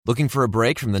Looking for a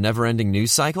break from the never-ending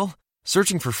news cycle?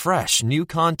 Searching for fresh, new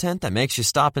content that makes you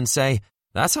stop and say,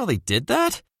 "That's how they did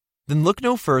that?" Then look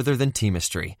no further than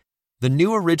Teamistry, the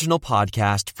new original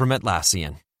podcast from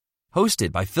Atlassian.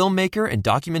 Hosted by filmmaker and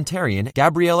documentarian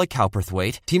Gabriella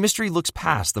Cowperthwaite, Teamistry looks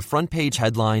past the front-page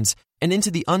headlines and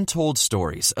into the untold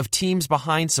stories of teams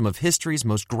behind some of history's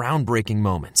most groundbreaking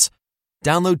moments.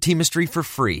 Download Teamistry for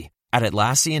free at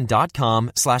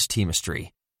Atlassian.com/Teamistry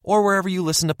or wherever you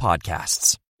listen to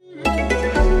podcasts.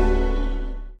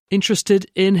 Interested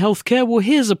in healthcare? Well,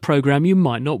 here's a programme you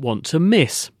might not want to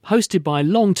miss. Hosted by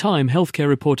long-time healthcare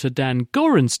reporter Dan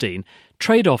Gorenstein,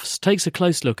 Trade-Offs takes a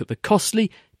close look at the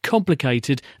costly,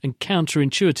 complicated and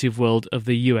counterintuitive world of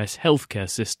the US healthcare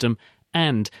system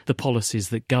and the policies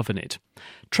that govern it.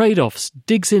 Trade-Offs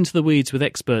digs into the weeds with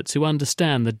experts who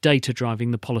understand the data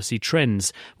driving the policy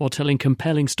trends while telling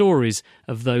compelling stories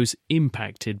of those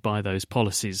impacted by those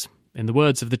policies. In the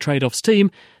words of the Trade-Offs team,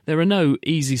 there are no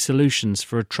easy solutions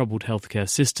for a troubled healthcare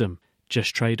system,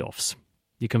 just trade-offs.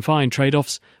 You can find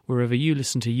Trade-Offs wherever you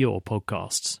listen to your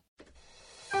podcasts.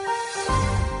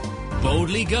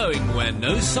 Boldly going where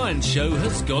no science show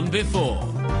has gone before.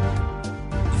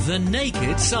 The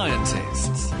Naked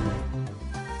Scientists.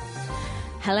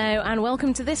 Hello and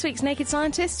welcome to this week's Naked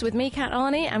Scientists with me, Kat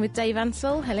Arney, and with Dave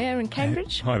Ansell. Hello in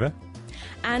Cambridge. Hi there.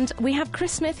 And we have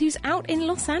Chris Smith, who's out in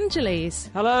Los Angeles.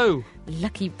 Hello.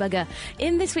 Lucky bugger.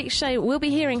 In this week's show, we'll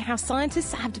be hearing how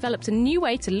scientists have developed a new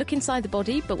way to look inside the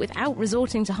body, but without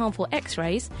resorting to harmful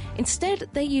X-rays. Instead,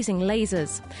 they're using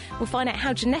lasers. We'll find out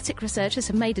how genetic researchers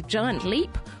have made a giant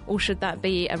leap, or should that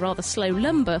be a rather slow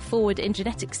lumber forward in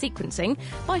genetic sequencing,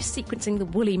 by sequencing the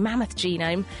woolly mammoth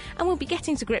genome. And we'll be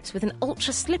getting to grips with an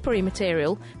ultra-slippery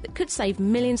material that could save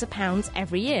millions of pounds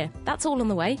every year. That's all on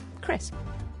the way. Chris.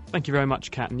 Thank you very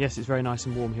much, Kat. And yes, it's very nice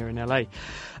and warm here in LA.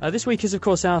 This week is, of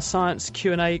course, our Science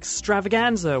Q&A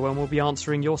extravaganza, when we'll be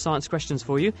answering your science questions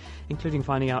for you, including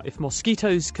finding out if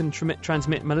mosquitoes can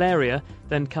transmit malaria,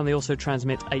 then can they also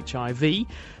transmit HIV?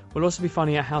 We'll also be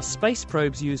finding out how space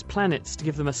probes use planets to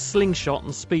give them a slingshot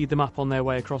and speed them up on their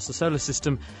way across the solar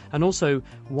system, and also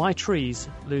why trees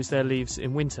lose their leaves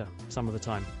in winter some of the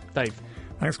time. Dave.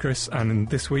 Thanks, Chris. And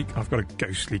this week, I've got a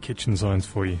ghostly kitchen science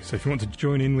for you. So if you want to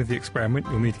join in with the experiment,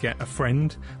 you'll need to get a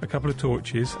friend, a couple of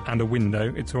torches and a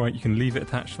window. It's all right, you can leave it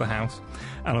attached to the house.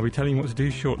 And I'll be telling you what to do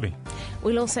shortly.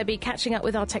 We'll also be catching up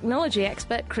with our technology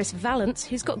expert, Chris Vallance,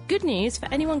 who's got good news for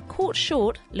anyone caught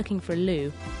short looking for a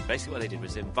loo. Basically what they did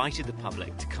was they invited the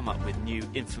public to come up with new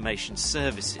information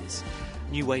services,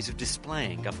 new ways of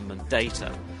displaying government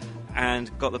data,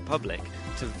 and got the public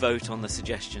to vote on the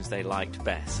suggestions they liked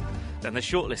best. And the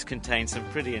shortlist contained some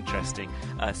pretty interesting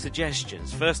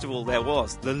suggestions. First of all, there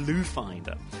was the Loo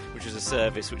Finder, which was a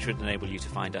service which would enable you to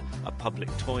find a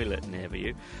public toilet near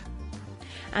you.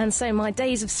 And so my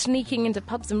days of sneaking into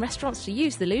pubs and restaurants to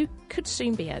use the loo could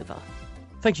soon be over.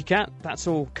 Thank you, Kat. That's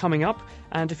all coming up.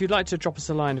 And if you'd like to drop us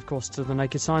a line, of course, to The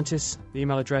Naked Scientists, the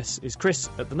email address is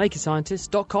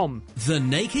chris@thenakedscientist.com. The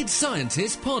Naked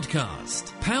Scientists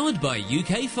Podcast. Powered by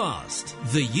UK Fast,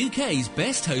 the UK's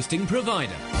best hosting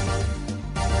provider.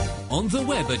 On the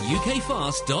web at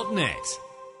ukfast.net.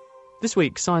 This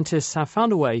week, scientists have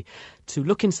found a way to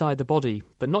look inside the body,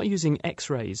 but not using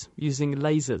X-rays, using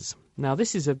lasers. Now,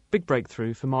 this is a big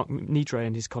breakthrough for Mark Nidre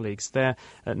and his colleagues. They're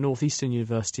at Northeastern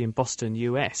University in Boston,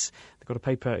 US. They've got a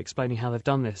paper explaining how they've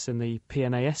done this in the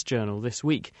PNAS journal this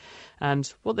week.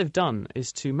 And what they've done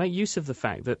is to make use of the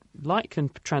fact that light can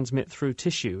transmit through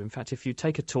tissue. In fact, if you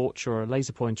take a torch or a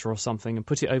laser pointer or something and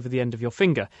put it over the end of your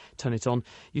finger, turn it on,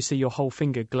 you see your whole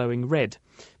finger glowing red.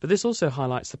 But this also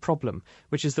highlights the problem,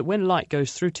 which is that when light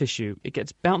goes through tissue, it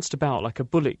gets bounced about like a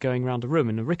bullet going around a room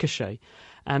in a ricochet.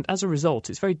 And as a result,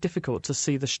 it's very difficult to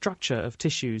see the structure of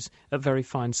tissues at very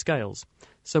fine scales.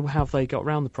 So how have they got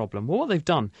around the problem? Well, what they've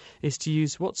done is to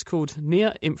use what's called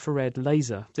near-infrared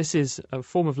laser. This is a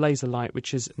form of laser light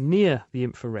which is near the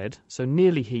infrared, so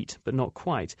nearly heat, but not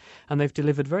quite. And they've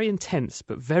delivered very intense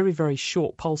but very, very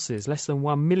short pulses, less than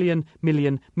 1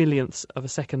 millionths of a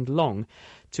second long,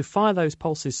 to fire those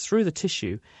pulses through the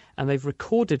tissue, and they've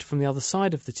recorded from the other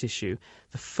side of the tissue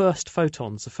the first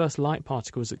photons, the first light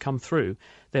particles that come through.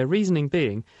 Their reasoning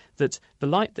being that the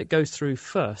light that goes through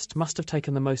first must have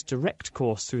taken the most direct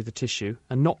course through the tissue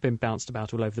and not been bounced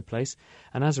about all over the place,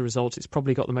 and as a result it's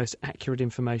probably got the most accurate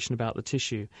information about the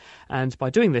tissue. And by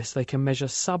doing this they can measure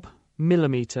sub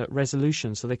millimetre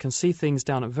resolution, so they can see things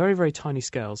down at very, very tiny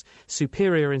scales,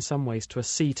 superior in some ways to a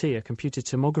CT, a computed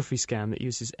tomography scan that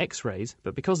uses X-rays.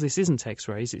 But because this isn't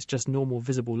X-rays, it's just normal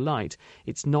visible light,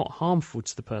 it's not harmful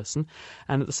to the person.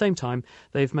 And at the same time,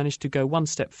 they've managed to go one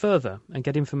step further and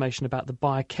get information about the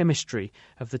biochemistry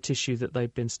of the tissue that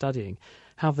they've been studying.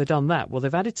 How have they done that? Well,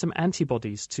 they've added some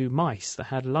antibodies to mice that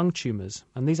had lung tumours,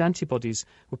 and these antibodies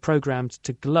were programmed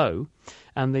to glow,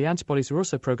 and the antibodies were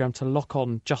also programmed to lock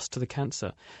on just to the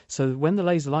cancer. So when the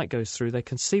laser light goes through, they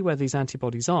can see where these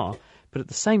antibodies are, but at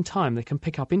the same time they can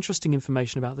pick up interesting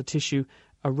information about the tissue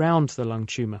around the lung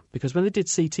tumour. Because when they did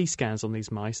CT scans on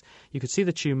these mice, you could see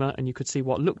the tumour and you could see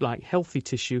what looked like healthy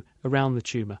tissue around the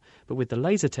tumour. But with the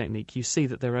laser technique, you see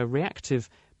that there are reactive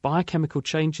biochemical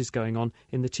changes going on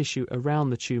in the tissue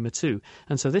around the tumour too.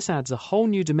 And so this adds a whole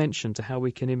new dimension to how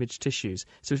we can image tissues.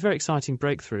 So it's a very exciting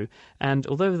breakthrough. And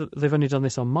although they've only done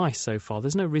this on mice so far,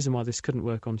 there's no reason why this couldn't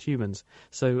work on humans.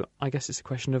 So I guess it's a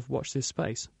question of watch this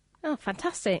space. Oh,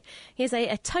 fantastic. Here's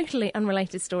a totally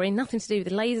unrelated story, nothing to do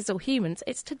with lasers or humans.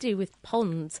 It's to do with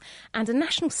ponds. And a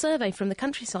national survey from the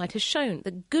countryside has shown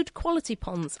that good quality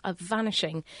ponds are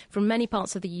vanishing from many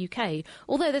parts of the UK,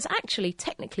 although there's actually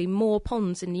technically more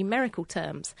ponds in numerical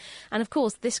terms. And of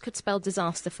course, this could spell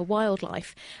disaster for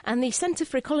wildlife. And the Centre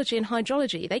for Ecology and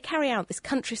Hydrology, they carry out this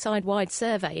countryside-wide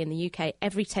survey in the UK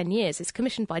every 10 years. It's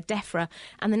commissioned by DEFRA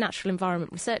and the Natural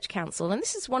Environment Research Council. And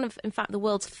this is one of, in fact, the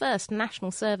world's first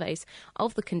national surveys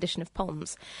of the condition of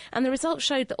ponds. And the results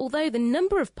showed that although the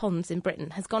number of ponds in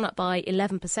Britain has gone up by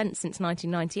 11% since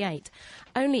 1998,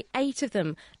 only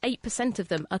 8% of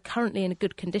them are currently in a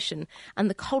good condition, and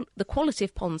the quality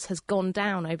of ponds has gone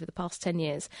down over the past 10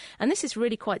 years. And this is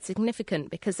really quite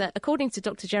significant because according to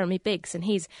Dr. Jeremy Biggs, and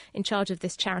he's in charge of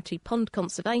this charity Pond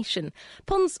Conservation,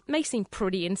 ponds may seem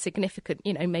pretty insignificant.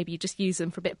 You know, maybe you just use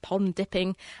them for a bit of pond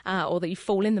dipping or that you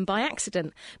fall in them by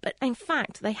accident. But in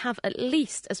fact, they have at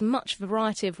least as much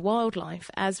variety of wildlife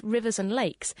as rivers and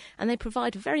lakes, and they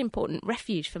provide a very important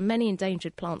refuge for many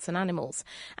endangered plants and animals.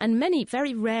 And many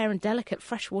very rare and delicate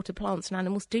freshwater plants and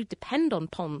animals do depend on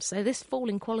ponds, so this fall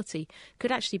in quality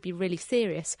could actually be really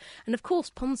serious. And of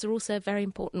course, ponds are also a very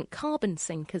important carbon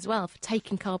sink as well for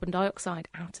taking carbon dioxide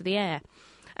out of the air.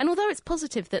 And although it's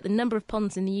positive that the number of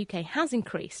ponds in the UK has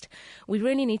increased, we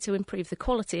really need to improve the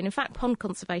quality. And in fact, Pond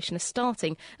Conservation is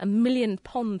starting a 1 million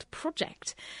pond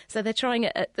project. So they're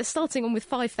starting on with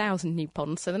 5,000 new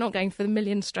ponds, so they're not going for the 1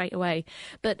 million straight away.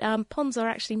 But ponds are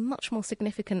actually much more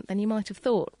significant than you might have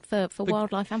thought for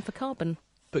wildlife and for carbon.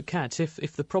 But Kat, if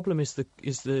the problem is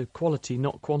the quality,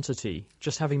 not quantity,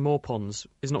 just having more ponds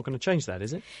is not going to change that,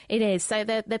 is it? It is. So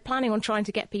they're planning on trying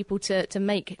to get people to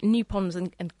make new ponds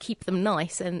and keep them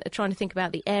nice, and trying to think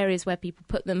about the areas where people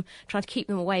put them, trying to keep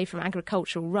them away from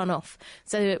agricultural runoff.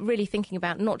 So really thinking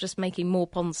about not just making more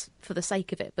ponds for the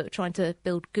sake of it, but trying to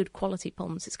build good quality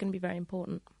ponds. It's going to be very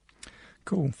important.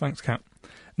 Cool, thanks, Kat.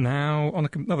 Now, on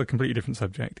another completely different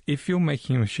subject, if you're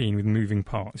making a machine with moving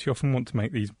parts, you often want to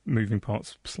make these moving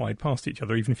parts slide past each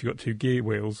other, even if you've got two gear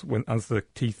wheels. As the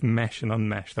teeth mesh and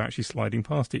unmesh, they're actually sliding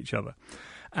past each other.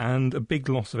 And a big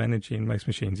loss of energy in most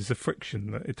machines is the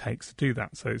friction that it takes to do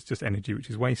that, so it's just energy which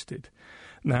is wasted.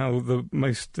 Now, the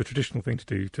traditional thing to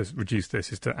do to reduce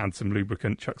this is to add some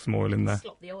lubricant, chuck some oil in there.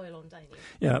 Slop the oil on, don't you?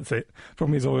 Yeah, that's it.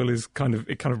 Problem is, oil is kind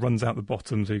of runs out the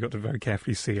bottom, so you've got to very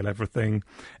carefully seal everything.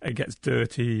 It gets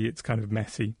dirty, it's kind of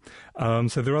messy.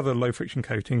 So there are other low friction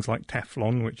coatings like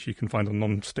Teflon, which you can find on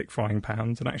non-stick frying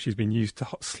pans, and actually has been used to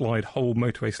slide whole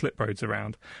motorway slip roads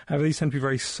around. However, these tend to be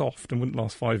very soft and wouldn't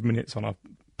last 5 minutes on a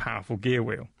powerful gear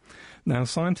wheel. Now,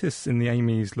 scientists in the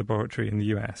Amy's laboratory in the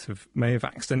US may have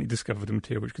accidentally discovered a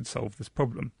material which could solve this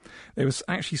problem. They were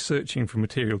actually searching for a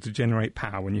material to generate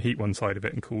power when you heat one side of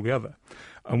it and cool the other.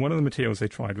 And one of the materials they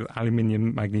tried was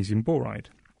aluminium magnesium boride.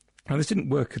 Now, this didn't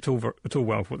work at all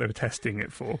well for what they were testing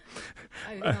it for.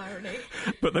 Oh, the irony.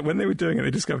 But when they were doing it,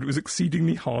 they discovered it was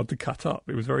exceedingly hard to cut up.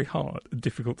 It was very hard and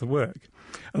difficult to work.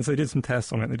 And so they did some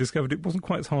tests on it, and they discovered it wasn't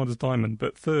quite as hard as diamond,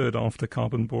 but third after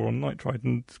carbon, boron,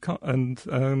 nitride,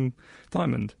 and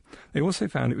diamond. They also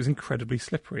found it was incredibly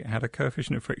slippery. It had a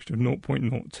coefficient of friction of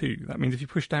 0.02. That means if you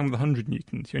push down with 100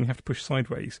 newtons, you only have to push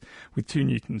sideways with 2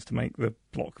 newtons to make the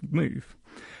block move.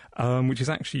 Which is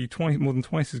actually more than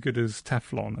twice as good as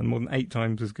Teflon and more than 8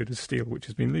 times as good as steel, which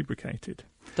has been lubricated.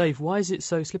 Dave, why is it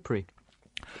so slippery?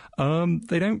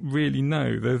 They don't really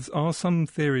know. There are some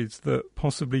theories that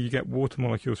possibly you get water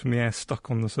molecules from the air stuck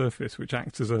on the surface, which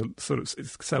acts as a sort of,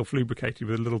 it's self-lubricated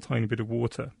with a little tiny bit of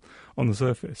water on the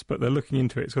surface. But they're looking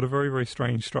into it. It's got a very, very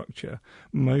strange structure.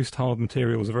 Most hard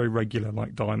materials are very regular,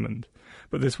 like diamond.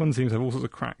 But this one seems to have all sorts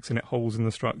of cracks in it, holes in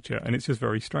the structure, and it's just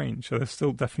very strange. So they're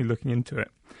still definitely looking into it.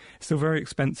 It's still very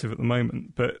expensive at the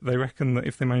moment, but they reckon that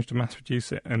if they manage to mass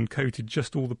produce it and coated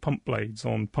just all the pump blades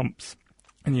on pumps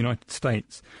in the United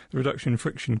States, the reduction in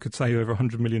friction could save over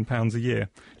 £100 million a year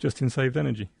just in saved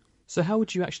energy. So how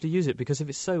would you actually use it? Because if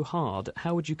it's so hard,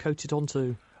 how would you coat it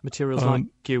onto materials like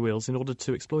gear wheels in order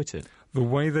to exploit it? The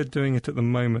way they're doing it at the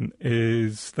moment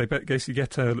is they basically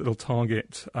get a little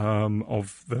target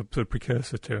of the sort of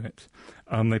precursor to it.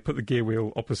 They put the gear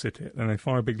wheel opposite it, and they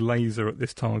fire a big laser at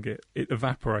this target. It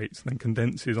evaporates and then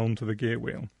condenses onto the gear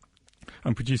wheel.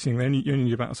 And producing, you only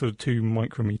need about sort of 2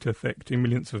 micrometre thick, 2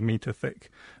 millionths of a metre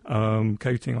thick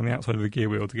coating on the outside of the gear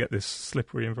wheel to get this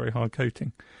slippery and very hard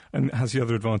coating. And it has the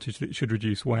other advantage that it should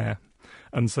reduce wear,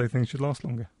 and so things should last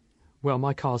longer. Well,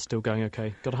 my car's still going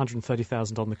okay. Got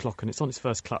 130,000 on the clock, and it's on its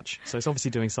first clutch, so it's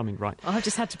obviously doing something right. I've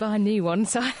just had to buy a new one,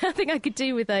 so I think I could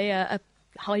do with a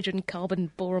hydrogen carbon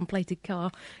boron-plated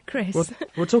car. Chris? Well,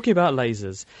 we're talking about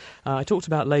lasers. I talked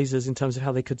about lasers in terms of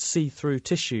how they could see through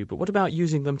tissue, but what about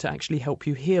using them to actually help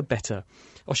you hear better?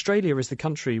 Australia is the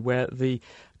country where the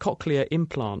cochlear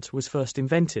implant was first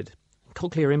invented.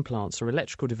 Cochlear implants are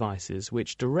electrical devices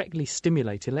which directly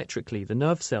stimulate electrically the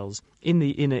nerve cells in the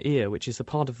inner ear, which is the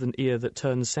part of the ear that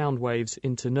turns sound waves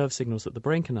into nerve signals that the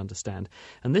brain can understand.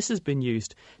 And this has been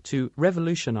used to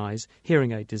revolutionise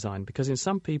hearing aid design, because in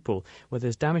some people where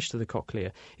there's damage to the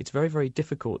cochlea, it's very, very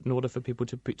difficult in order for people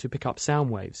to pick up sound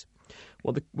waves.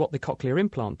 What the cochlear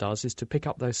implant does is to pick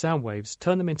up those sound waves,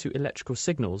 turn them into electrical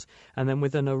signals, and then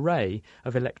with an array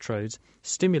of electrodes,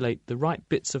 stimulate the right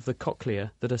bits of the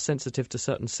cochlea that are sensitive to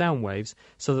certain sound waves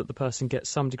so that the person gets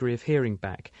some degree of hearing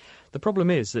back. The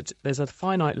problem is that there's a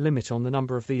finite limit on the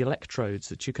number of the electrodes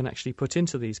that you can actually put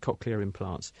into these cochlear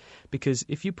implants, because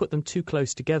if you put them too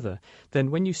close together,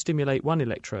 then when you stimulate one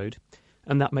electrode,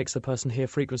 and that makes the person hear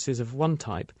frequencies of one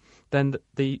type, then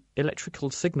the electrical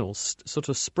signal sort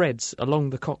of spreads along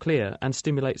the cochlea and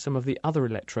stimulates some of the other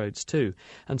electrodes too.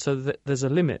 And so there's a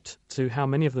limit to how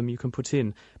many of them you can put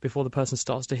in before the person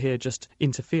starts to hear just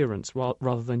interference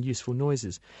rather than useful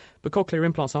noises. But cochlear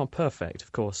implants aren't perfect,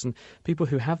 of course, and people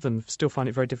who have them still find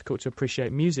it very difficult to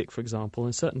appreciate music, for example,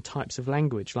 and certain types of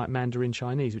language like Mandarin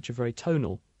Chinese, which are very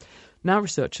tonal. Now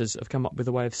researchers have come up with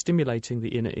a way of stimulating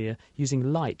the inner ear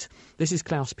using light. This is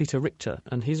Klaus-Peter Richter,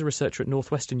 and he's a researcher at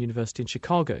Northwestern University in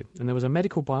Chicago. And there was a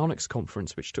medical bionics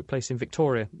conference which took place in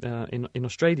Victoria in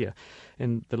Australia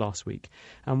in the last week.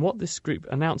 And what this group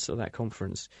announced at that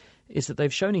conference is that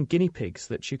they've shown in guinea pigs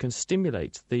that you can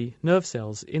stimulate the nerve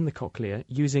cells in the cochlea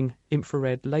using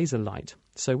infrared laser light.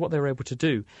 So what they're able to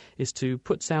do is to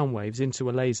put sound waves into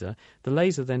a laser. The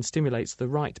laser then stimulates the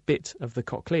right bit of the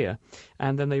cochlea,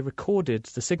 and then they recorded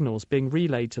the signals being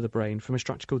relayed to the brain from a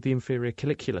structure called the inferior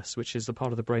colliculus, which is the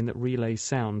part of the brain that relays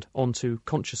sound onto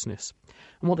consciousness.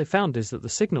 And what they found is that the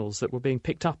signals that were being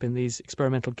picked up in these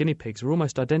experimental guinea pigs were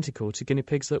almost identical to guinea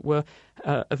pigs that were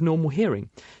of normal hearing.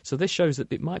 So this shows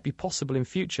that it might be possible in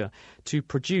future to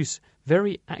produce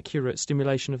very accurate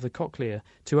stimulation of the cochlea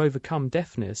to overcome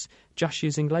deafness just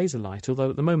using laser light, although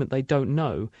at the moment they don't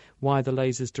know why the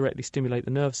lasers directly stimulate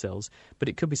the nerve cells, but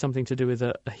it could be something to do with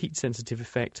a heat-sensitive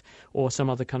effect or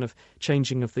some other kind of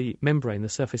changing of the membrane, the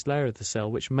surface layer of the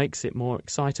cell, which makes it more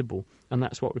excitable, and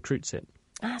that's what recruits it.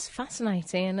 That's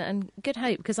fascinating and good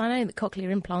hope, because I know that cochlear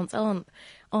implants aren't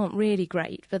really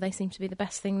great, but they seem to be the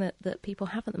best thing that people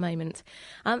have at the moment.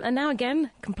 And now again,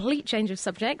 complete change of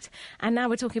subject, and now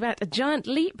we're talking about a giant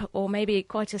leap, or maybe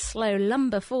quite a slow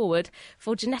lumber forward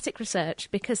for genetic research,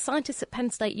 because scientists at Penn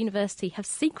State University have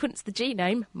sequenced the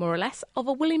genome, more or less, of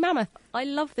a woolly mammoth. I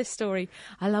love this story.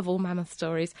 I love all mammoth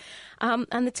stories.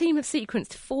 And the team have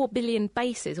sequenced 4 billion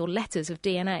bases or letters of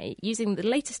DNA using the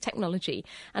latest technology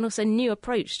and also new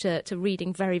approach to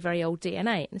reading very, very old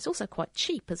DNA. And it's also quite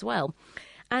cheap as well.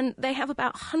 And they have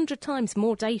about 100 times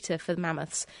more data for the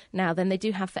mammoths now than they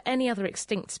do have for any other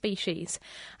extinct species.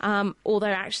 Although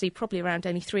actually probably around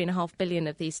only 3.5 billion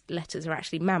of these letters are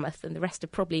actually mammoth, and the rest are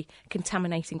probably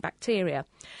contaminating bacteria.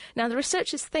 Now, the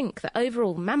researchers think that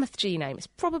overall the mammoth genome is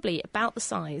probably about the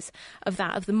size of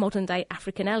that of the modern-day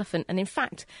African elephant. And in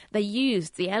fact, they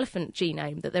used the elephant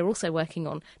genome that they're also working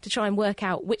on to try and work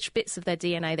out which bits of their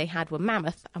DNA they had were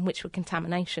mammoth and which were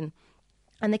contamination.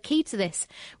 And the key to this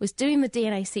was doing the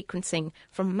DNA sequencing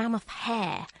from mammoth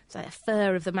hair, so the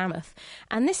fur of the mammoth.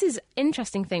 And this is an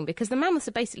interesting thing because the mammoths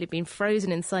have basically been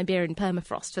frozen in Siberian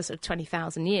permafrost for sort of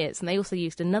 20,000 years. And they also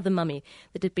used another mummy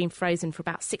that had been frozen for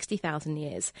about 60,000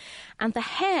 years. And the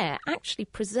hair actually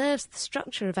preserves the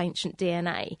structure of ancient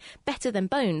DNA better than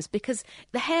bones because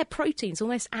the hair proteins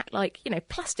almost act like,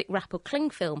 plastic wrap or cling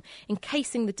film,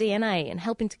 encasing the DNA and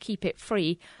helping to keep it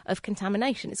free of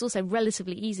contamination. It's also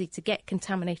relatively easy to get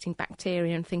contaminating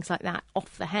bacteria and things like that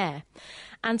off the hair.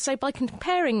 And so by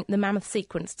comparing the mammoth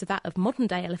sequence to that of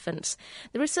modern-day elephants,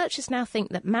 the researchers now think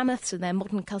that mammoths and their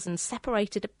modern cousins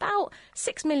separated about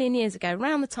 6 million years ago,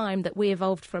 around the time that we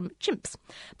evolved from chimps.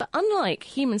 But unlike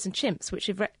humans and chimps, which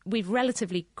we've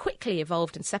relatively quickly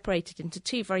evolved and separated into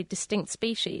two very distinct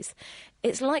species,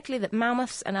 it's likely that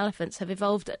mammoths and elephants have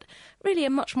evolved at really a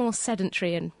much more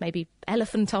sedentary and maybe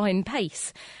elephantine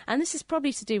pace. And this is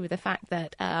probably to do with the fact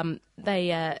that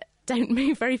they don't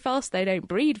move very fast, they don't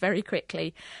breed very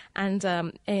quickly, and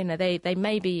they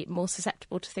may be more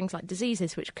susceptible to things like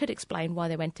diseases, which could explain why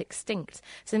they went extinct.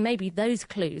 So maybe those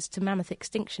clues to mammoth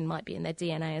extinction might be in their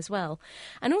DNA as well.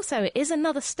 And also it is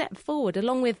another step forward,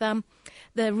 along with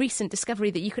the recent discovery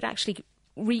that you could actually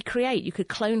recreate, you could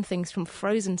clone things from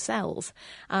frozen cells.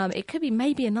 It could be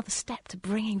maybe another step to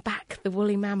bringing back the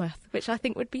woolly mammoth, which I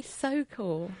think would be so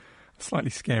cool. Slightly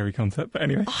scary concept, but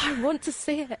anyway. Oh, I want to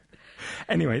see it.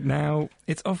 Anyway, now,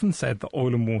 it's often said that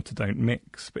oil and water don't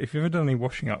mix, but if you've ever done any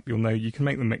washing up, you'll know you can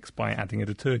make them mix by adding a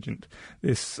detergent.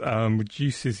 This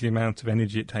reduces the amount of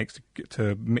energy it takes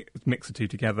to mix the two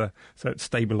together, so it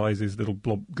stabilises little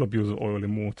globules of oil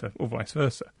in water, or vice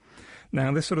versa.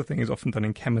 Now, this sort of thing is often done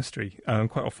in chemistry,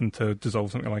 quite often to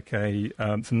dissolve something like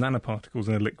some nanoparticles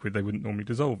in a liquid they wouldn't normally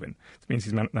dissolve in. This means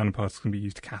these nanoparticles can be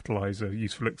used to catalyse a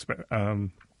useful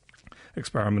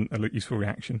experiment, a useful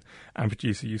reaction, and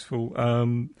produce a useful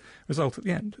result at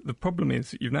the end. The problem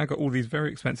is that you've now got all these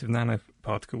very expensive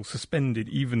nanoparticles suspended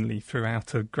evenly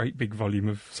throughout a great big volume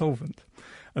of solvent.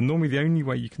 And normally the only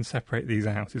way you can separate these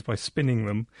out is by spinning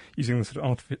them using the sort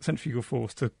of centrifugal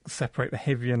force to separate the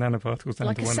heavier nanoparticles down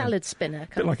like to a one salad end. spinner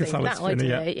kind Bit like of thing. a salad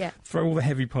spinner, idea, yeah. Throw all the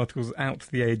heavy particles out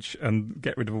to the edge and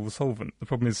get rid of all the solvent. The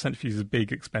problem is centrifuges are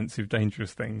big, expensive,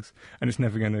 dangerous things, and it's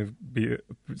never going to be a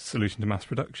solution to mass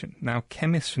production. Now,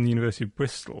 chemists from the University of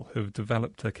Bristol have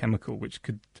developed a chemical which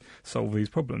could solve these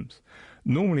problems.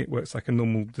 Normally it works like a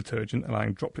normal detergent,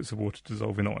 allowing droplets of water to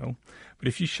dissolve in oil. But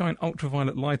if you shine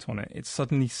ultraviolet light on it, it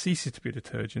suddenly ceases to be a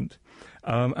detergent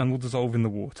and will dissolve in the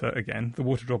water again. The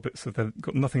water droplets have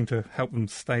got nothing to help them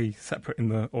stay separate in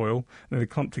the oil, and then they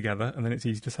clump together, and then it's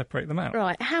easy to separate them out.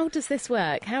 Right, how does this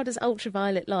work? How does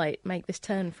ultraviolet light make this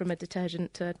turn from a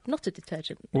detergent to not a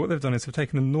detergent? Well, what they've done is they've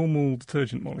taken a normal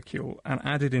detergent molecule and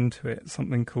added into it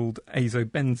something called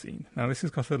azobenzene. Now, this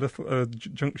has got a little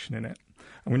junction in it.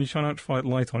 And when you shine ultraviolet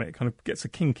light on it, it kind of gets a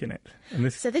kink in it.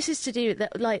 And so this is to do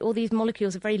that, like all these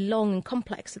molecules are very long and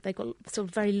complex, that they've got sort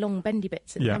of very long bendy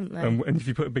bits in them, haven't they? And if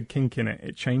you put a big kink in it,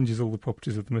 it changes all the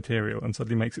properties of the material and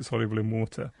suddenly makes it soluble in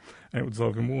water, and it will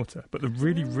dissolve in water. But the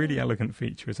really, really elegant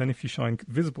feature is then if you shine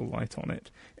visible light on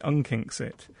it, it unkinks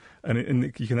it, and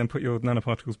you can then put your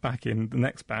nanoparticles back in the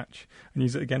next batch and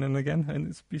use it again and again, and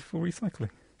it's beautiful recycling.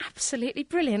 Absolutely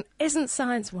brilliant. Isn't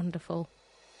science wonderful?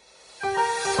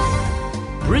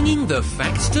 Bringing the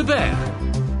facts to bear.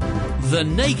 The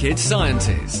Naked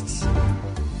Scientists.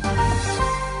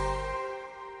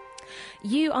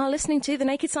 You are listening to The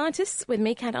Naked Scientists with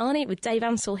me, Kat Arney, with Dave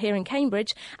Ansell here in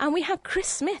Cambridge, and we have Chris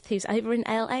Smith, who's over in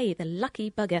LA, the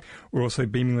lucky bugger. We're also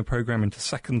beaming the programme into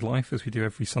Second Life, as we do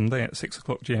every Sunday at 6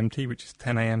 o'clock GMT, which is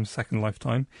 10 a.m. Second Life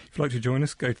time. If you'd like to join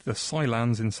us, go to the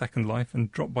Scilands in Second Life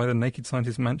and drop by the Naked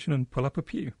Scientist mansion and pull up a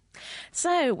pew.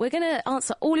 So we're going to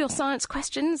answer all your science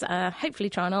questions, hopefully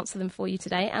try and answer them for you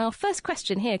today. And our first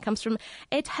question here comes from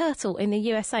Ed Hurtle in the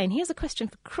USA, and he has a question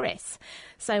for Chris.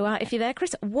 So if you're there,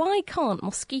 Chris, why can't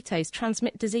mosquitoes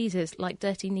transmit diseases like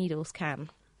dirty needles can?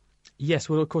 Yes,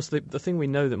 well, of course, the thing we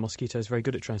know that mosquitoes are very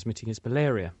good at transmitting is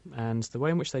malaria. And the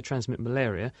way in which they transmit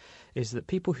malaria is that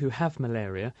people who have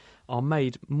malaria are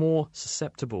made more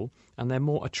susceptible and they're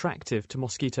more attractive to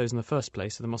mosquitoes in the first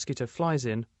place. So the mosquito flies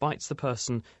in, bites the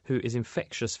person who is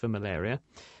infectious for malaria.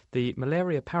 The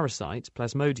malaria parasite,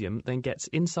 Plasmodium, then gets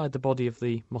inside the body of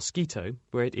the mosquito,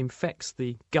 where it infects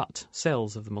the gut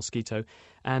cells of the mosquito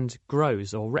and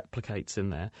grows or replicates in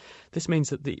there. This means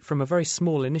that from a very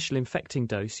small initial infecting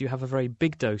dose, you have a very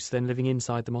big dose then living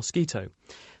inside the mosquito.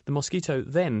 The mosquito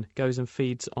then goes and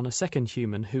feeds on a second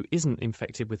human who isn't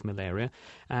infected with malaria,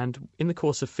 and in the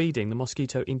course of feeding, the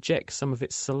mosquito injects some of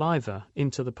its saliva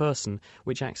into the person,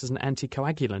 which acts as an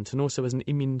anticoagulant and also as an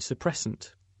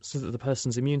immunosuppressant. so that the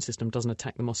person's immune system doesn't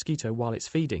attack the mosquito while it's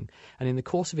feeding. And in the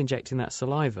course of injecting that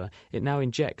saliva, it now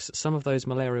injects some of those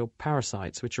malarial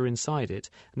parasites which are inside it,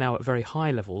 now at very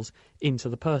high levels, into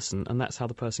the person, and that's how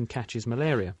the person catches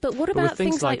malaria. But what about with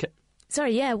things like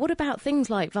what about things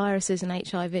like viruses and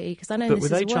HIV? Because I know this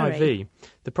is a worry. But with HIV,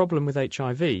 the problem with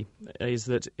HIV is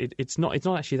that it's not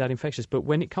actually that infectious. But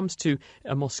when it comes to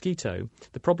a mosquito,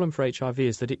 the problem for HIV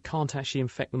is that it can't actually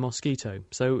infect the mosquito.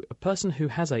 So a person who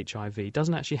has HIV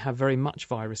doesn't actually have very much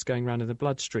virus going around in the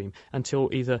bloodstream until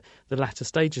either the latter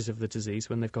stages of the disease,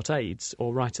 when they've got AIDS,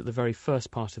 or right at the very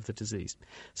first part of the disease.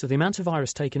 So the amount of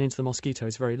virus taken into the mosquito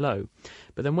is very low.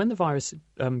 But then when the virus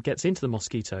gets into the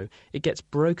mosquito, it gets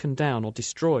broken down or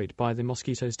destroyed by the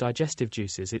mosquito's digestive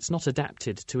juices. It's not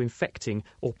adapted to infecting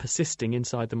or persisting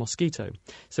inside the mosquito.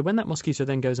 So when that mosquito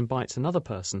then goes and bites another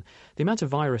person, the amount of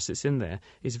virus that's in there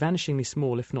is vanishingly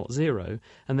small, if not zero,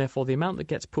 and therefore the amount that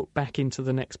gets put back into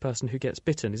the next person who gets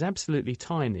bitten is absolutely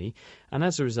tiny, and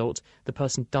as a result, the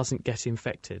person doesn't get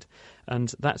infected.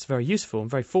 And that's very useful and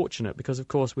very fortunate because, of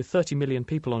course, with 30 million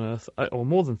people on Earth, or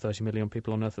more than 30 million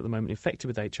people on Earth at the moment infected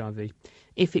with HIV,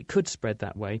 if it could spread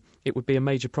that way, it would be a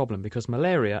major problem because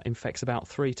malaria infects about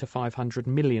 300 to 500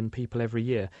 million people every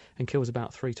year and kills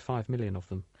about 3 to 5 million of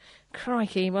them.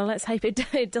 Crikey, well, let's hope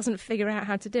it doesn't figure out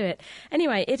how to do it.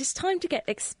 Anyway, it is time to get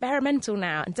experimental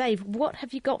now. And Dave, what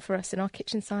have you got for us in our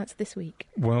kitchen science this week?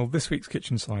 Well, this week's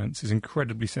kitchen science is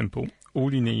incredibly simple.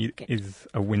 All you need is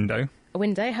a window. A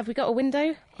window? Have we got a window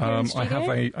here in the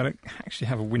studio? I don't actually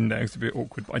have a window, it's a bit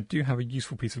awkward, but I do have a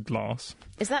useful piece of glass.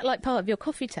 Is that like part of your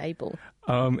coffee table?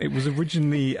 It was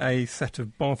originally a set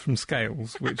of bathroom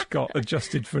scales which got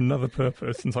adjusted for another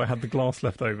purpose, and so I had the glass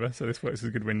left over, so this works as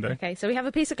a good window. Okay, so we have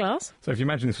a piece of glass. So if you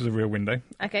imagine this was a real window.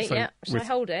 Okay, so yeah. Shall I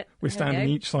hold it? We're standing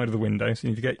each side of the window, so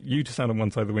you need to get you to stand on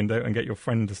one side of the window and get your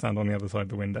friend to stand on the other side of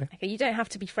the window. Okay, you don't have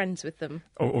to be friends with them.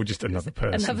 Or just another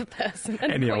person. Another person,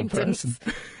 an Any old acquaintance.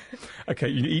 person. Okay,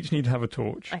 you each need to have a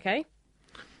torch. Okay.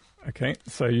 Okay,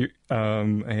 so you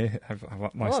here, have a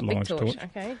nice a big large torch.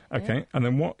 Okay. Okay, Yeah. and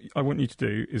then what I want you to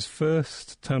do is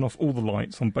first turn off all the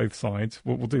lights on both sides.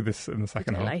 We'll do this in the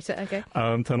second half. Later, okay.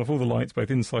 Turn off all the lights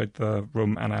both inside the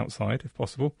room and outside, if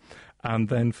possible. And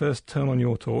then first turn on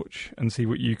your torch and see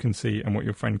what you can see and what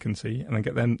your friend can see. And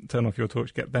then turn off your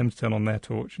torch, get them to turn on their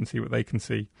torch and see what they can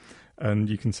see and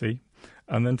you can see.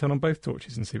 And then turn on both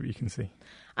torches and see what you can see.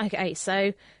 Okay,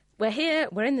 so we're here,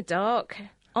 we're in the dark.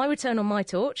 I would turn on my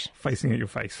torch. Facing at your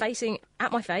face. Facing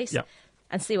at my face. Yep.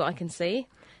 And see what I can see.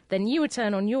 Then you would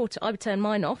turn on I would turn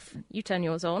mine off. You turn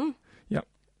yours on. Yep.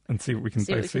 And see what we can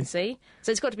see.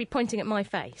 So it's got to be pointing at my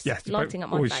face. Yes. Lighting up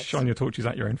my always face. shine your torches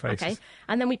at your own face. Okay.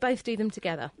 And then we both do them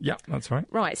together. Yep, that's right.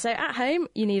 Right, so at home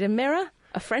you need a mirror,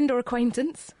 a friend or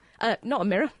acquaintance. Not a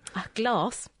mirror, a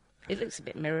glass. It looks a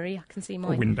bit mirrory. I can see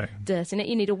my window. Dirt in it.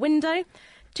 You need a window,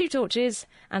 2 torches,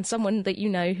 and someone that you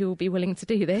know who will be willing to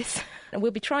do this. And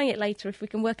we'll be trying it later if we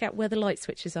can work out where the light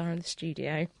switches are in the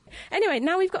studio. Anyway,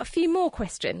 now we've got a few more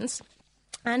questions.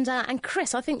 And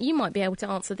Chris, I think you might be able to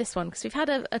answer this one because we've had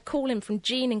a call in from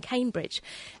Jean in Cambridge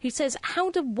who says,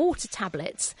 how do water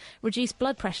tablets reduce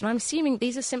blood pressure? And I'm assuming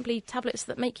these are simply tablets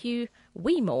that make you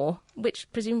wee more, which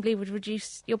presumably would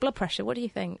reduce your blood pressure. What do you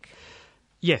think?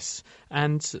 Yes,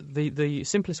 and the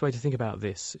simplest way to think about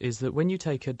this is that when you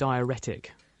take a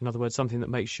diuretic, in other words, something that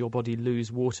makes your body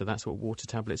lose water, that's what water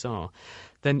tablets are,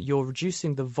 then you're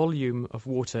reducing the volume of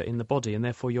water in the body, and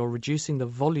therefore you're reducing the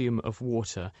volume of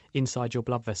water inside your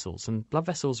blood vessels. And blood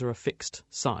vessels are a fixed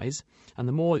size, and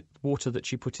the more water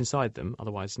that you put inside them,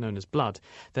 otherwise known as blood,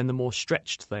 then the more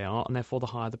stretched they are, and therefore the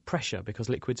higher the pressure, because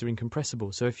liquids are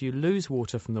incompressible. So if you lose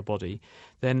water from the body,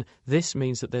 then this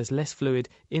means that there's less fluid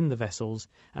in the vessels,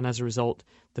 and as a result,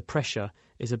 the pressure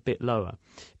is a bit lower.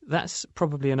 That's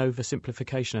probably an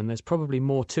oversimplification, and there's probably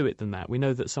more to it than that. We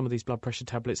know that some of these blood pressure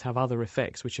tablets have other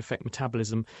effects which affect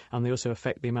metabolism, and they also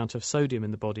affect the amount of sodium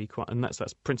in the body, and that's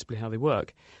principally how they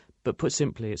work. But put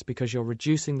simply, it's because you're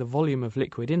reducing the volume of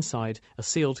liquid inside a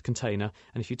sealed container,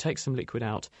 and if you take some liquid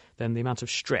out, then the amount of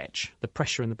stretch, the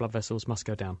pressure in the blood vessels must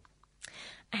go down.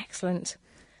 Excellent.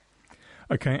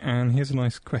 Okay, and here's a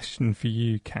nice question for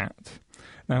you, Kat.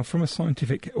 Now, from a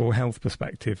scientific or health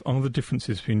perspective, are the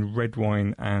differences between red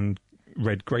wine and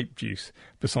red grape juice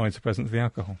besides the presence of the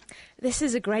alcohol? This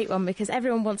is a great one because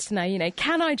everyone wants to know,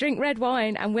 can I drink red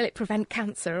wine and will it prevent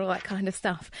cancer, all that kind of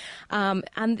stuff.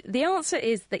 And the answer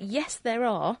is that yes, there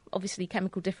are obviously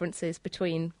chemical differences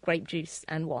between grape juice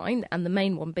and wine, and the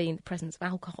main one being the presence of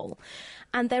alcohol.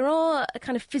 And there are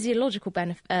kind of physiological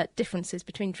differences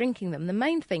between drinking them. The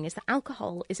main thing is that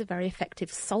alcohol is a very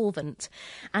effective solvent,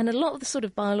 and a lot of the sort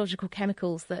of biological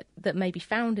chemicals that may be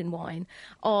found in wine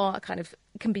are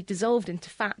can be dissolved dissolved into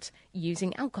fat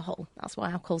using alcohol. That's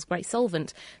why alcohol's a great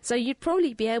solvent. So you'd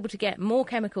probably be able to get more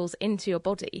chemicals into your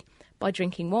body by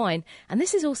drinking wine. And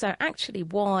this is also actually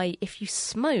why if you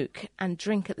smoke and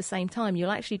drink at the same time, you'll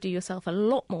actually do yourself a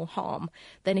lot more harm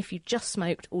than if you just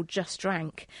smoked or just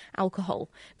drank alcohol,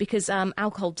 because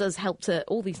alcohol does help to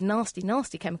all these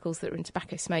nasty chemicals that are in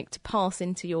tobacco smoke to pass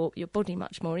into your body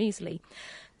much more easily.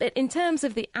 But in terms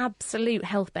of the absolute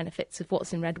health benefits of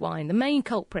what's in red wine, the main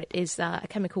culprit is a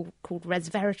chemical called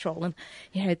resveratrol. And,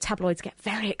 you know, tabloids get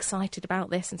very excited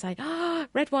about this and say,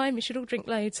 red wine, we should all drink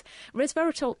loads.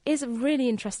 Resveratrol is a really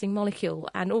interesting molecule,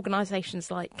 and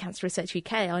organisations like Cancer Research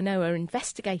UK, I know, are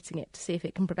investigating it to see if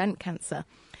it can prevent cancer.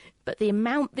 But the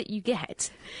amount that you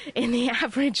get in the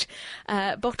average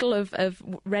bottle of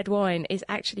red wine is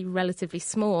actually relatively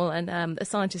small. And a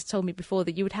scientist told me before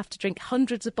that you would have to drink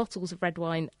hundreds of bottles of red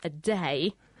wine a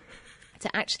day to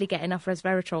actually get enough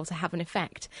resveratrol to have an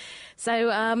effect.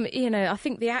 So, I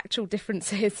think the actual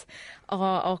differences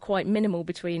are quite minimal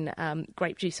between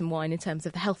grape juice and wine in terms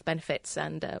of the health benefits.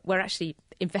 And we're actually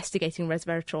investigating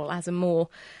resveratrol as a more,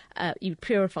 you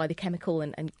purify the chemical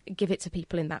and give it to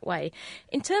people in that way.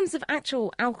 In terms of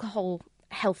actual alcohol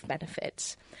health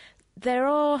benefits,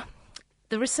 the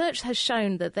research has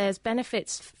shown that there's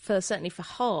benefits certainly for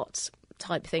heart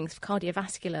type things, for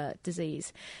cardiovascular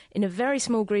disease, in a very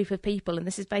small group of people. And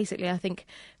this is basically, I think,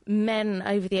 men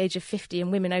over the age of 50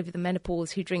 and women over the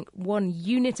menopause who drink 1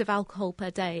 unit of alcohol per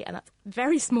day, and that's a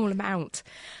very small amount.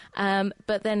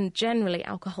 But then generally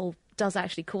alcohol does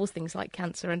actually cause things like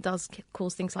cancer and does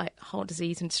cause things like heart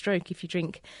disease and stroke if you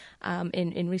drink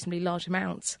in reasonably large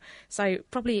amounts. So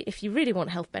probably if you really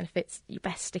want health benefits, you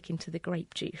best stick into the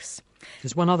grape juice.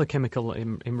 There's one other chemical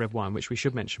in red wine which we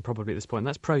should mention probably at this point, and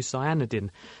that's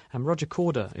procyanidin. Roger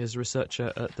Corder is a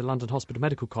researcher at the London Hospital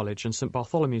Medical College and St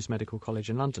Bartholomew's Medical College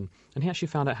in London, and he actually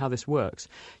found out how this works.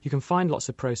 You can find lots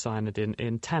of procyanidin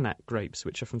in Tannat grapes,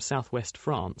 which are from southwest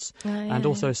France, and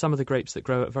also some of the grapes that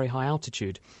grow at very high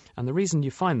altitude. And the reason you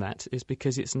find that is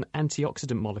because it's an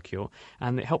antioxidant molecule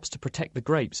and it helps to protect the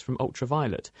grapes from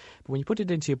ultraviolet. But when you put it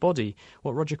into your body,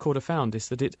 what Roger Corder found is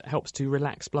that it helps to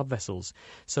relax blood vessels.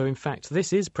 So in fact,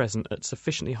 this is present at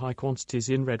sufficiently high quantities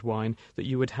in red wine that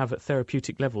you would have at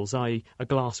therapeutic levels, i.e. a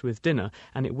glass with dinner,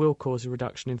 and it will cause a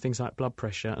reduction in things like blood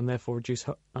pressure and therefore reduce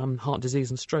heart disease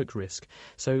and stroke risk.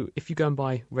 So if you go and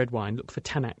buy red wine, look for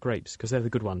Tannat grapes because they're the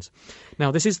good ones.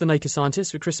 Now, this is The Naked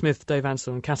Scientist with Chris Smith, Dave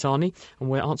Ansell and Kat Arney, and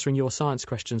we're answering your science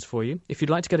questions for you. If you'd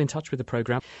like to get in touch with the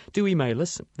programme, do email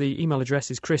us. The email address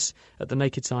is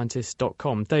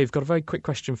chris@thenakedscientist.com. Dave, got a very quick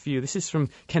question for you. This is from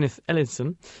Kenneth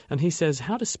Ellinson, and he says,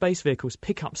 how do space vehicles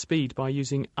pick up speed by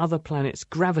using other planets'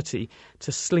 gravity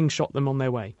to slingshot them on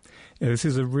their way? Yeah, this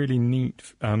is a really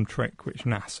neat trick which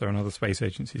NASA and other space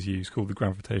agencies use called the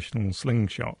gravitational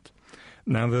slingshot.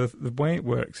 Now, the way it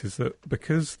works is that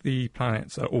because the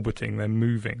planets are orbiting, they're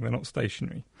moving, they're not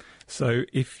stationary. So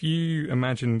if you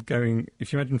imagine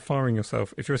firing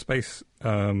yourself, if you're a space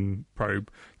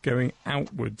probe, going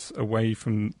outwards away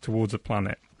towards a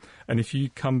planet, and if you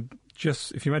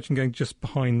imagine going just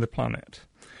behind the planet,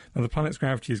 now the planet's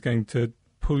gravity is going to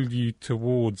pull you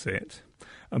towards it,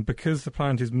 and because the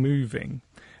planet is moving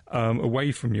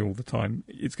away from you all the time,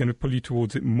 it's going to pull you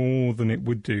towards it more than it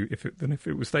would do if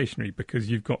it was stationary,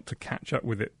 because you've got to catch up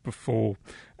with it before,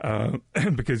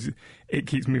 because it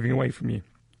keeps moving away from you.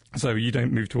 So you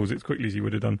don't move towards it as quickly as you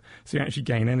would have done. So you actually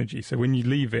gain energy. So when you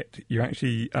leave it, you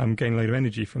actually gain a load of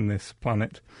energy from this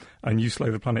planet, and you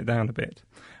slow the planet down a bit.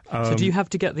 So do you have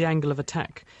to get the angle of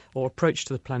attack or approach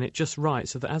to the planet just right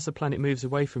so that as the planet moves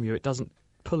away from you, it doesn't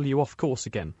pull you off course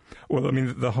again? Well, I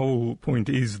mean, the whole point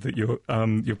is that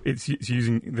it's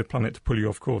using the planet to pull you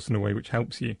off course in a way which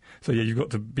helps you. So yeah, you've got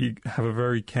to have a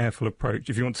very careful approach.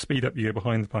 If you want to speed up, you go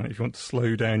behind the planet. If you want to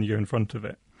slow down, you go in front of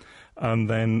it. And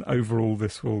then overall,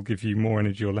 this will give you more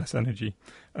energy or less energy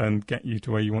and get you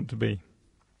to where you want to be.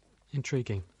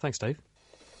 Intriguing. Thanks, Dave.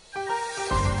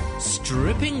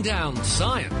 Stripping down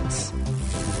science.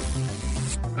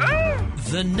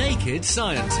 The Naked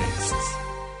Scientists.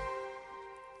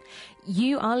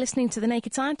 You are listening to The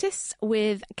Naked Scientists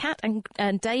with Kat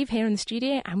and Dave here in the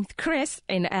studio, and with Chris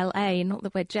in LA. Not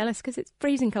that we're jealous because it's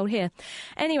freezing cold here.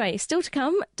 Anyway, still to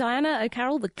come, Diana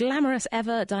O'Carroll, the glamorous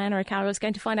ever Diana O'Carroll, is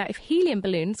going to find out if helium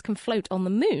balloons can float on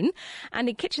the moon. And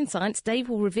in Kitchen Science, Dave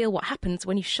will reveal what happens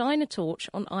when you shine a torch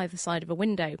on either side of a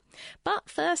window. But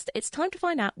first, it's time to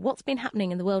find out what's been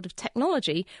happening in the world of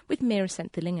technology with Mira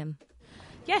Senthilingam.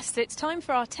 Yes, it's time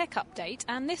for our tech update,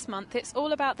 and this month it's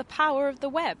all about the power of the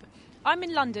web. I'm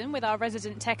in London with our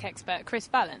resident tech expert, Chris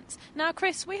Valence. Now,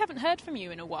 Chris, we haven't heard from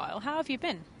you in a while. How have you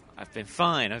been? I've been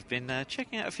fine. I've been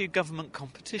checking out a few government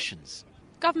competitions.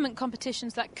 government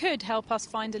competitions that could help us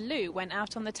find a loo when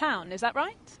out on the town. Is that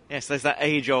right? Yes, there's that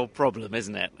age-old problem,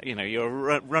 isn't it? You know, you're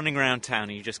running around town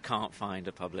and you just can't find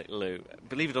a public loo.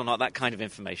 Believe it or not, that kind of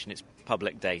information, it's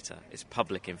public data, it's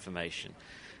public information.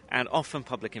 And often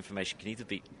public information can either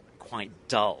be quite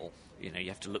dull, you know, you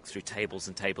have to look through tables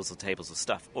and tables and tables of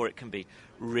stuff, or it can be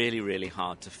really, really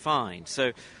hard to find.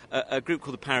 So a group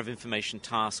called the Power of Information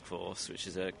Task Force, which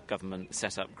is a government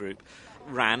set-up group,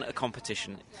 ran a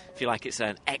competition. If you like, it's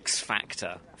an X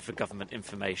factor for government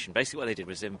information. Basically what they did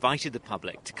was they invited the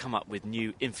public to come up with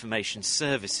new information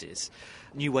services,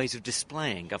 new ways of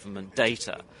displaying government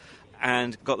data,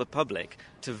 and got the public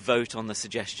to vote on the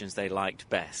suggestions they liked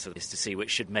best, so as to see which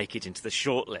should make it into the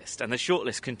shortlist. And the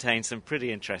shortlist contained some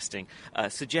pretty interesting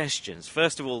suggestions.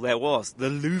 First of all, there was the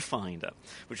Loo Finder,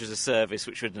 which was a service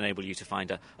which would enable you to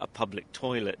find a public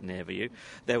toilet near you.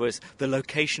 There was the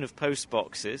location of post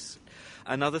boxes,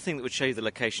 another thing that would show you the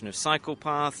location of cycle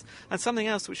paths, and something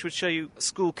else which would show you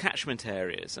school catchment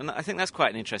areas. And I think that's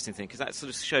quite an interesting thing, because that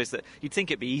sort of shows that you'd think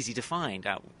it'd be easy to find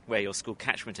out where your school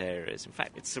catchment area is. In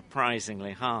fact, it's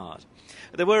surprisingly hard.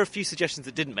 There were a few suggestions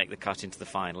that didn't make the cut into the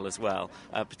final as well.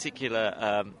 A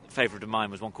particular favourite of mine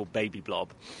was one called Baby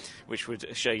Blob, which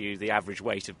would show you the average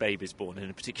weight of babies born in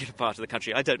a particular part of the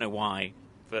country. I don't know why,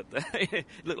 but it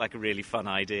looked like a really fun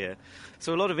idea.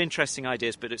 So a lot of interesting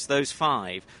ideas, but it's those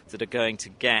 5 that are going to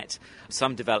get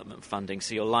some development funding,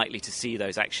 so you're likely to see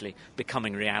those actually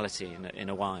becoming reality in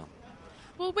a while.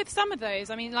 Well, with some of those,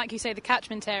 I mean, like you say, the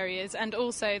catchment areas and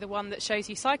also the one that shows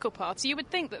you cycle paths, you would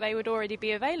think that they would already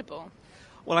be available.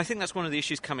 Well, I think that's one of the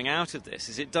issues coming out of this,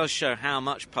 is it does show how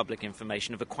much public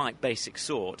information of a quite basic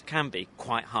sort can be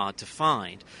quite hard to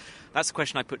find. That's the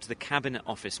question I put to the Cabinet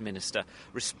Office Minister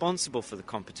responsible for the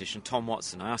competition, Tom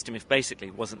Watson. I asked him if basically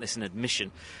wasn't this an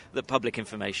admission that public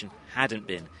information hadn't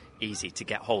been easy to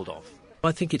get hold of.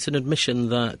 I think it's an admission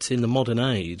that in the modern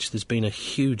age there's been a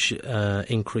huge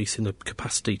increase in the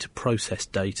capacity to process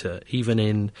data, even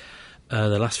in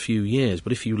the last few years.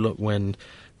 But if you look when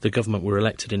the government were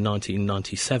elected in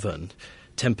 1997,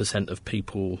 10% of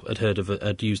people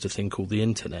had used a thing called the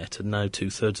internet, and now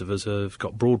 2/3 of us have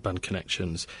got broadband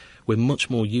connections. We're much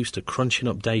more used to crunching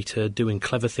up data, doing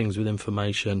clever things with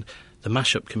information. The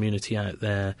mashup community out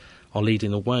there are leading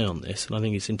the way on this, and I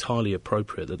think it's entirely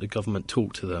appropriate that the government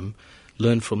talk to them,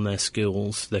 learn from their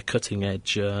skills, their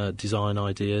cutting-edge design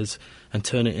ideas, and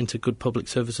turn it into good public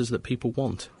services that people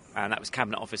want. And that was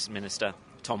Cabinet Office Minister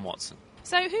Tom Watson.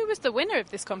 So who was the winner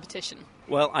of this competition?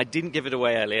 Well, I didn't give it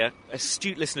away earlier.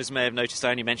 Astute listeners may have noticed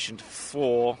I only mentioned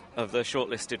 4 of the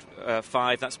shortlisted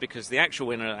 5. That's because the actual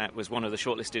winner was one of the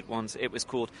shortlisted ones. It was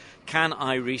called Can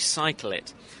I Recycle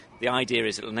It? The idea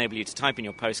is it'll enable you to type in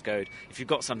your postcode. If you've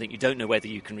got something, you don't know whether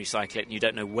you can recycle it and you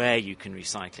don't know where you can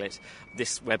recycle it,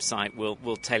 this website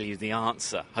will tell you the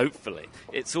answer, hopefully.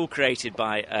 It's all created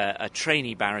by a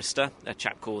trainee barrister, a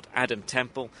chap called Adam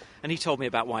Temple, and he told me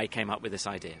about why he came up with this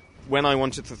idea. When I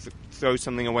wanted to throw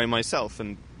something away myself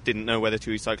and didn't know whether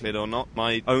to recycle it or not,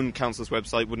 my own council's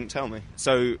website wouldn't tell me.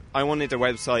 So I wanted a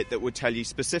website that would tell you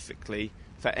specifically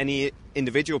for any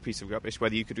individual piece of rubbish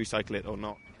whether you could recycle it or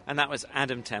not. And that was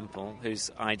Adam Temple, whose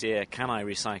idea, Can I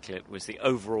Recycle It?, was the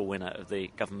overall winner of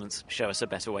the government's Show Us a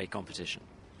Better Way competition.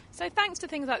 So thanks to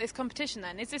things like this competition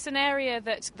then, is this an area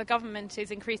that the government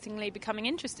is increasingly becoming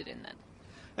interested in then?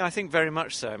 Yeah, I think very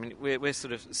much so. I mean, we're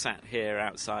sort of sat here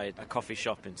outside a coffee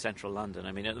shop in central London.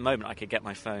 I mean, at the moment I could get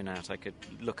my phone out, I could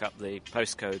look up the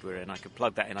postcode we're in, I could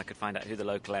plug that in, I could find out who the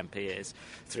local MP is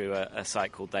through a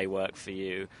site called They Work For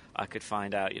You. I could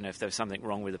find out, if there was something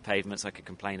wrong with the pavements, I could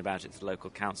complain about it to the local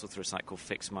council through a site called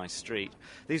Fix My Street.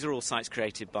 These are all sites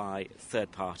created by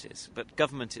third parties, but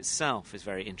government itself is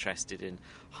very interested in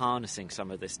harnessing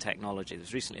some of this technology. There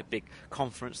was recently a big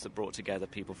conference that brought together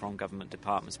people from government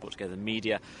departments, brought together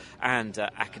media and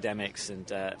academics and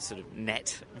sort of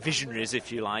net visionaries,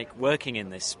 if you like, working in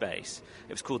this space.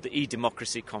 It was called the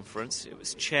E-Democracy Conference. It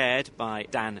was chaired by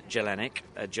Dan Jelinek,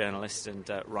 a journalist and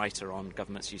writer on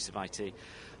government's use of IT.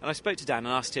 And I spoke to Dan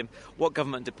and asked him what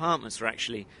government departments were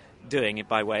actually doing it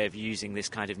by way of using this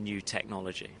kind of new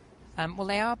technology. Well,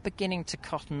 they are beginning to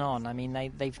cotton on. I mean,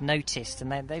 they've noticed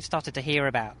and they've started to hear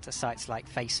about sites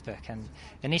like Facebook. And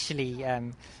initially,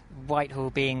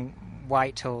 Whitehall being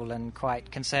Whitehall and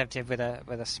quite conservative with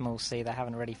a small c, they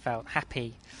haven't really felt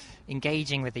happy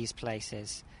engaging with these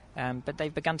places. But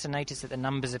they've begun to notice that the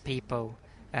numbers of people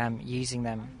using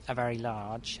them are very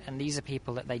large, and these are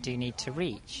people that they do need to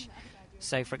reach.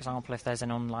 So, for example, if there's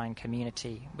an online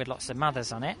community with lots of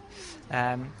mothers on it,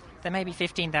 there may be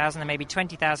 15,000, there may be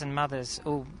 20,000 mothers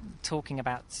all talking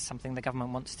about something the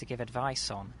government wants to give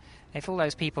advice on. If all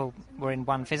those people were in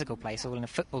one physical place, all in a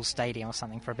football stadium or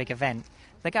something for a big event,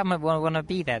 the government won't want to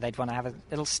be there. They'd want to have a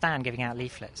little stand giving out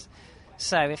leaflets.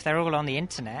 So if they're all on the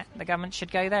internet, the government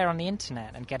should go there on the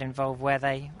internet and get involved where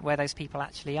those people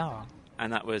actually are.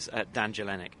 And that was Dan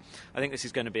Jelenic. I think this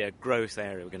is going to be a growth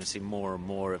area. We're going to see more and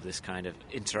more of this kind of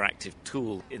interactive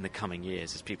tool in the coming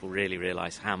years as people really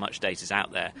realise how much data is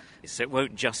out there. So it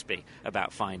won't just be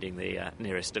about finding the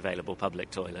nearest available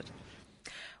public toilet.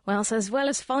 Well, so as well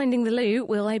as finding the loo,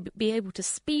 we'll be able to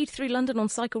speed through London on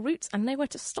cycle routes and know where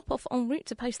to stop off en route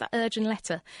to post that urgent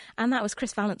letter. And that was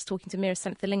Chris Vallance talking to Mira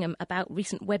Senthillingham about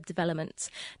recent web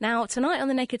developments. Now, tonight on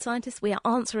The Naked Scientist, we are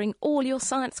answering all your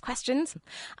science questions.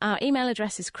 Our email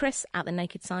address is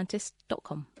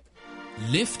chris@thenakedscientist.com.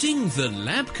 Lifting the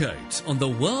lab coat on the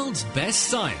world's best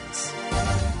science.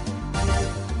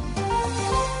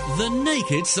 The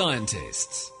Naked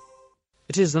Scientists.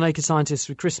 It is The Naked Scientists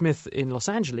with Chris Smith in Los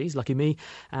Angeles, lucky me,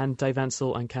 and Dave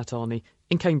Ansell and Kat Arney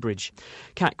in Cambridge.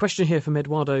 Kat, question here from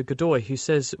Eduardo Godoy, who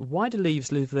says, why do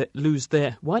trees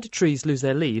lose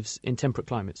their leaves in temperate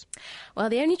climates? Well,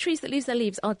 the only trees that lose their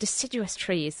leaves are deciduous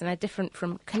trees, and they're different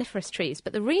from coniferous trees.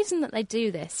 But the reason that they do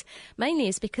this mainly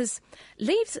is because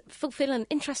leaves fulfill an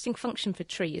interesting function for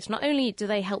trees. Not only do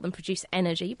they help them produce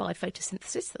energy by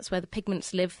photosynthesis, that's where the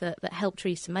pigments live that help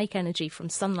trees to make energy from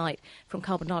sunlight, from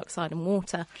carbon dioxide and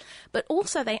water, but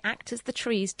also they act as the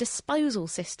tree's disposal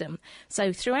system.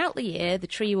 So throughout the year, the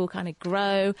tree will kind of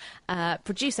grow,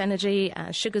 produce energy,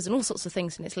 sugars and all sorts of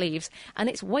things in its leaves, and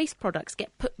its waste products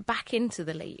get put back into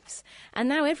the leaves. And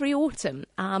now every autumn,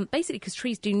 basically because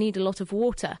trees do need a lot of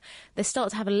water, they start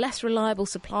to have a less reliable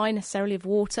supply necessarily of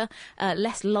water,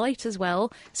 less light as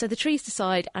well. So the trees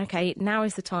decide, OK, now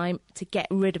is the time to get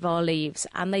rid of our leaves,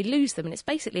 and they lose them. And it's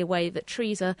basically a way that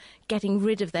trees are getting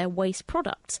rid of their waste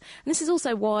products. And this is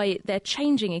also why they're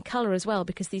changing in colour as well,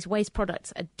 because these waste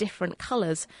products are different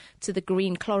colours to the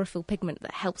green chlorophyll pigment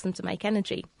that helps them to make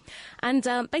energy. And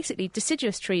basically,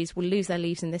 deciduous trees will lose their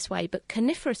leaves in this way, but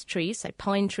coniferous trees, so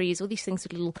pine trees, all these things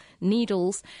with little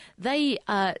needles, they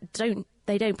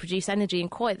don't produce energy in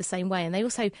quite the same way, and they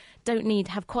also don't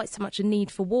have quite so much a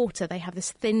need for water. They have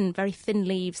this very thin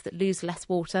leaves that lose less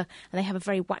water, and they have a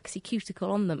very waxy cuticle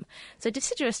on them. So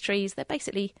deciduous trees, they're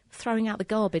basically throwing out the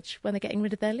garbage when they're getting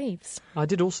rid of their leaves. I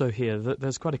did also hear that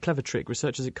there's quite a clever trick.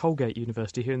 Researchers at Colgate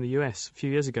University here in the US a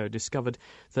few years ago discovered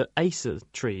that acer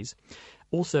trees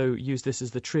also use this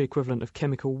as the tree equivalent of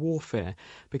chemical warfare,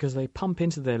 because they pump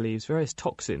into their leaves various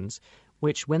toxins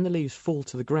which, when the leaves fall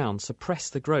to the ground, suppress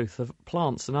the growth of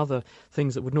plants and other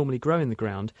things that would normally grow in the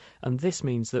ground. And this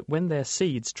means that when their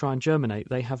seeds try and germinate,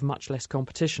 they have much less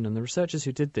competition. And the researchers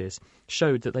who did this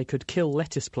showed that they could kill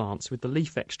lettuce plants with the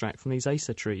leaf extract from these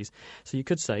acer trees. So you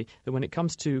could say that when it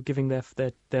comes to giving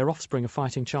their offspring a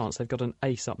fighting chance, they've got an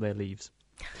ace up their leaves.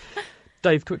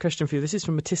 Dave, quick question for you. This is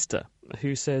from Matista,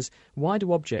 who says, why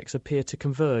do objects appear to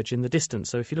converge in the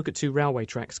distance? So if you look at two railway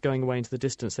tracks going away into the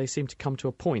distance, they seem to come to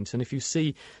a point. And if you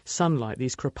see sunlight,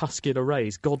 these crepuscular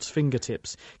rays, God's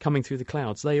fingertips, coming through the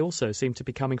clouds, they also seem to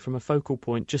be coming from a focal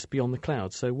point just beyond the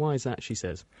clouds. So why is that, she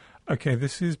says? OK,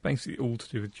 this is basically all to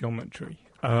do with geometry.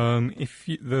 How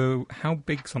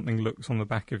big something looks on the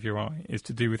back of your eye is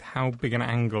to do with how big an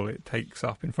angle it takes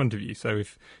up in front of you. So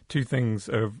if two things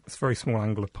are a very small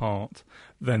angle apart,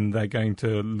 then they're going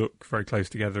to look very close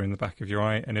together in the back of your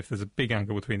eye. And if there's a big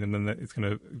angle between them, then it's going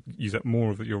to use up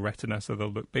more of your retina, so they'll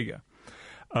look bigger.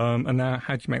 And now,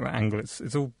 how do you make that angle?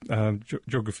 It's all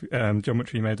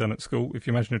geometry you may have done at school. If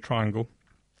you imagine a triangle,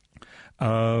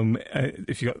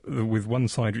 if you got with one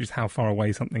side, which is how far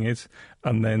away something is,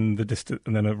 and then the distance,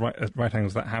 and then a right angle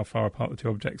is that how far apart the two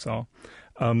objects are.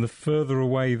 The further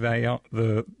away they are,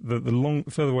 the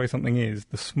further away something is,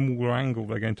 the smaller angle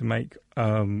they're going to make.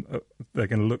 They're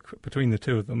going to look between the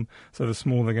two of them, so the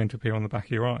smaller they're going to appear on the back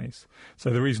of your eyes.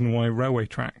 So the reason why railway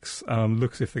tracks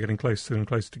look as if they're getting closer and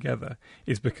closer together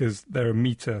is because they're a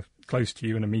metre close to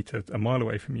you and a metre a mile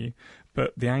away from you,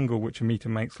 but the angle which a metre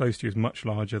makes close to you is much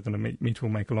larger than a metre will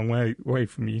make a long way away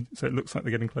from you, so it looks like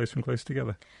they're getting closer and closer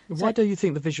together. Why do you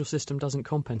think the visual system doesn't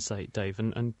compensate, Dave,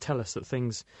 and tell us that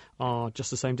things are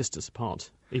just the same distance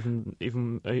apart, even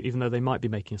though they might be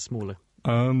making a smaller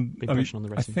impression on the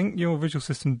rest? I think your visual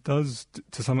system does,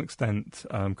 to some extent,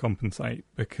 compensate,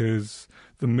 because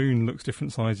the moon looks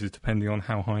different sizes depending on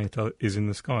how high it is in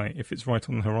the sky. If it's right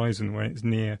on the horizon, when it's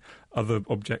near other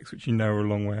objects which you know are a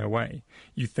long way away,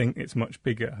 you think it's much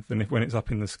bigger than when it's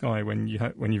up in the sky, when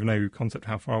you've no concept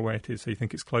how far away it is, so you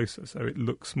think it's closer, so it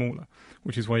looks smaller,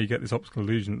 which is why you get this optical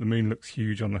illusion that the moon looks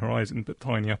huge on the horizon but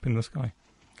tiny up in the sky.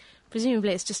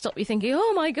 Presumably it's to stop you thinking,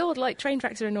 oh my God, like train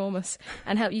tracks are enormous,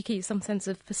 and help you keep some sense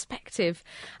of perspective.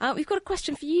 We've got a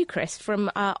question for you, Chris, from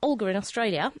Olga in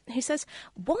Australia, who says,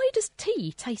 why does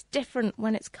tea taste different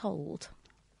when it's cold?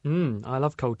 I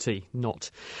love cold tea. Not.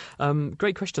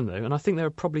 Great question, though, and I think there are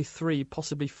probably 3,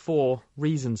 possibly 4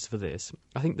 reasons for this.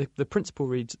 I think the principal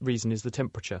reason is the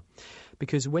temperature,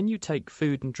 because when you take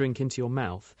food and drink into your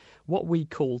mouth, what we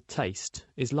call taste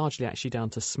is largely actually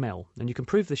down to smell, and you can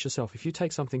prove this yourself. If you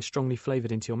take something strongly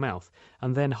flavoured into your mouth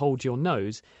and then hold your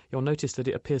nose, you'll notice that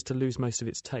it appears to lose most of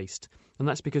its taste, and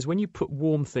that's because when you put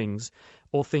warm things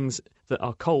or things that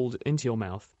are cold into your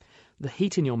mouth, the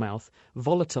heat in your mouth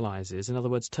volatilizes, in other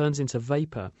words, turns into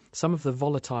vapour. Some of the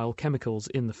volatile chemicals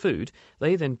in the food,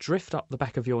 they then drift up the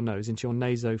back of your nose into your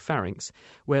nasopharynx,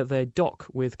 where they dock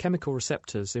with chemical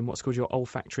receptors in what's called your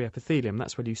olfactory epithelium.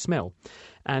 That's where you smell.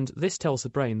 And this tells the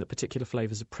brain that particular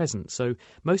flavours are present. So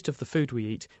most of the food we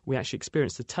eat, we actually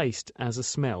experience the taste as a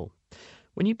smell.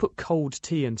 When you put cold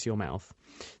tea into your mouth,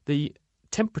 the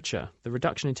temperature, the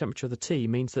reduction in temperature of the tea,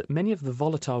 means that many of the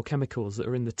volatile chemicals that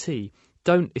are in the tea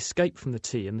don't escape from the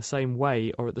tea in the same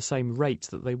way or at the same rate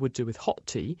that they would do with hot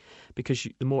tea, because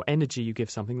the more energy you give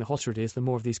something, the hotter it is, the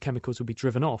more of these chemicals will be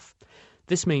driven off.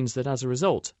 This means that as a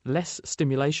result, less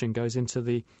stimulation goes into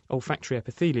the olfactory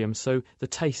epithelium, so the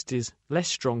taste is less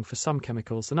strong for some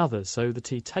chemicals than others, so the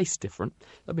tea tastes different.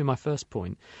 That'd be my first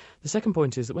point. The second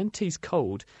point is that when tea's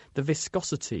cold, the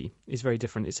viscosity is very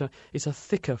different. It's a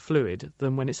thicker fluid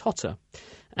than when it's hotter.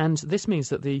 And this means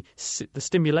that the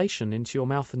stimulation into your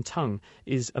mouth and tongue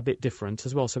is a bit different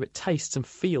as well, so it tastes and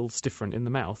feels different in the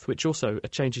mouth, which also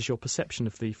changes your perception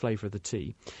of the flavour of the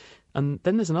tea. And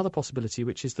then there's another possibility,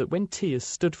 which is that when tea has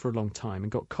stood for a long time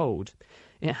and got cold,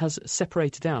 it has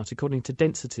separated out according to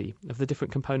density of the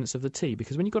different components of the tea.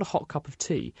 Because when you've got a hot cup of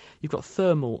tea, you've got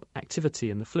thermal activity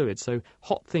in the fluid. So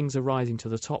hot things are rising to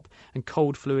the top and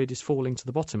cold fluid is falling to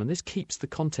the bottom. And this keeps the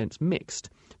contents mixed.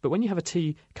 But when you have a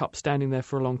tea cup standing there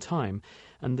for a long time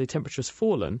and the temperature's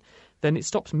fallen, then it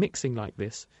stops mixing like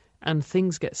this, and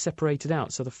things get separated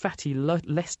out. So the fatty,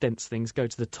 less dense things go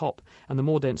to the top, and the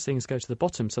more dense things go to the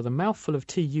bottom. So the mouthful of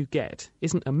tea you get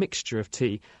isn't a mixture of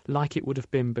tea like it would have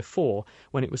been before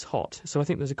when it was hot. So I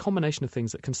think there's a combination of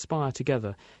things that conspire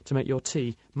together to make your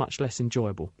tea much less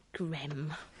enjoyable.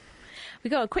 Grim. We've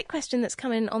got a quick question that's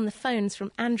come in on the phones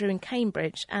from Andrew in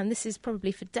Cambridge, and this is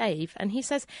probably for Dave. And he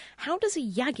says, how does a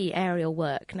Yagi aerial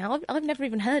work? Now, I've never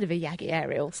even heard of a Yagi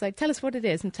aerial, so tell us what it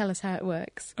is and tell us how it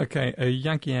works. Okay, a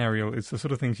Yagi aerial is the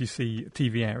sort of things you see,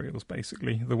 TV aerials,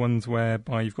 basically. The ones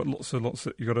whereby you've got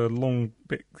you've got a long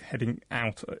bit heading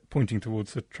out, pointing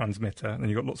towards the transmitter, and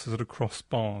then you've got lots of sort of cross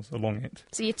bars along it.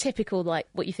 So your typical, like,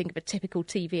 what you think of a typical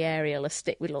TV aerial, a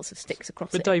stick with lots of sticks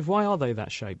across it. But Dave, why are they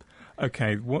that shape?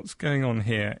 Okay, what's going on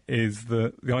here is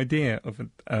the idea of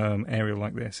an aerial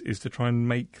like this is to try and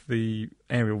make the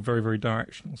aerial very, very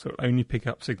directional, so it'll only pick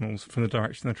up signals from the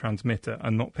direction of the transmitter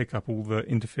and not pick up all the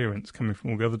interference coming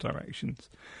from all the other directions.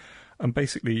 And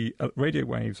basically, radio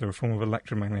waves are a form of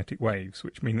electromagnetic waves,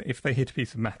 which mean that if they hit a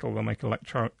piece of metal, they'll make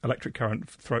electric current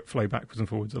flow backwards and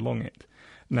forwards along it.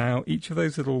 Now, each of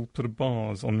those little sort of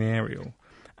bars on the aerial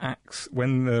acts,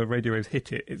 when the radio waves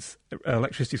hit it, its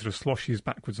electricity sort of sloshes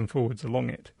backwards and forwards along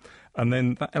it. And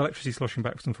then that electricity sloshing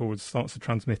backwards and forwards starts to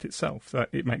transmit itself, so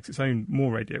it makes its own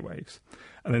more radio waves.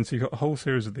 And then so you've got a whole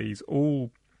series of these,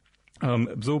 all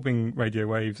absorbing radio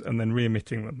waves and then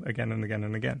re-emitting them again and again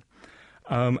and again.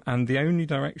 And the only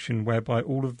direction whereby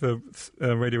all of the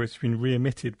radio waves have been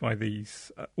re-emitted by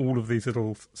these, all of these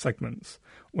little segments,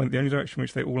 the only direction in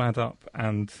which they all add up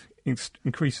and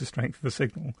increase the strength of the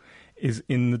signal is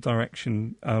in the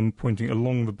direction pointing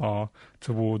along the bar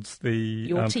towards the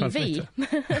TV.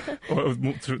 transmitter. Or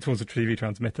towards the TV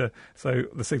transmitter. So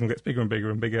the signal gets bigger and bigger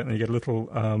and bigger, and you get a little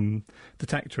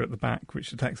detector at the back which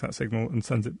detects that signal and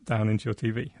sends it down into your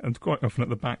TV. And quite often at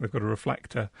the back they've got a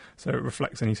reflector, so it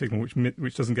reflects any signal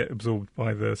which doesn't get absorbed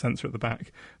by the sensor at the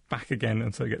back again,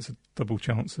 and so it gets a double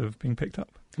chance of being picked up.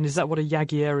 And is that what a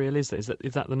Yagi aerial is? Is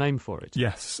that the name for it?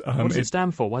 Yes. What does it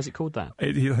stand for? Why is it called that?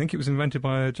 I think it was invented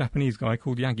by a Japanese guy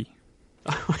called Yagi.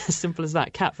 As simple as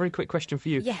that. Kat, very quick question for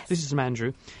you. Yes. This is from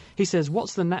Andrew. He says,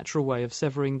 what's the natural way of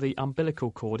severing the umbilical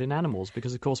cord in animals?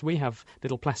 Because, of course, we have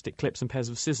little plastic clips and pairs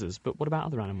of scissors, but what about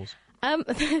other animals?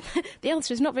 The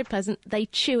answer is not very pleasant. They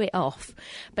chew it off.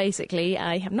 Basically,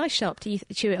 I have nice sharp teeth,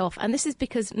 chew it off. And this is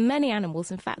because many animals,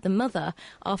 in fact, the mother,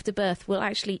 after birth, will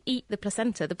actually eat the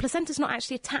placenta. The placenta's not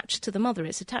actually attached to the mother.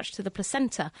 It's attached to the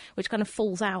placenta, which kind of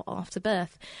falls out after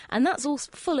birth. And that's all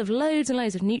full of loads and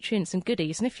loads of nutrients and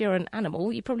goodies. And if you're an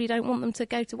animal, you probably don't want them to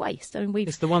go to waste. I mean,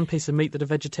 it's the one piece of meat that a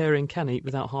vegetarian can eat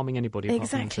without harming anybody.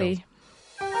 Exactly.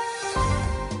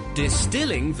 Do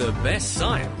Distilling the best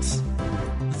science.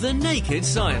 The Naked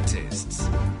Scientists.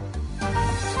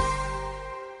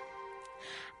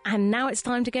 And now it's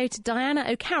time to go to Diana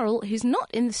O'Carroll, who's not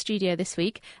in the studio this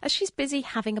week, as she's busy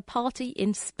having a party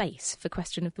in space for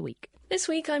Question of the Week. This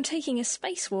week I'm taking a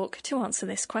spacewalk to answer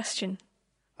this question.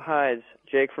 Hi, it's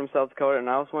Jake from South Dakota, and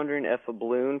I was wondering if a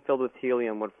balloon filled with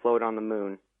helium would float on the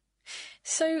moon.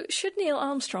 So, should Neil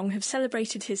Armstrong have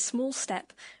celebrated his small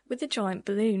step with a giant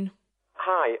balloon?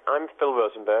 Hi, I'm Phil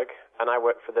Rosenberg, and I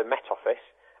work for the Met Office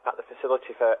at the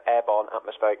Facility for Airborne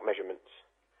Atmospheric Measurements.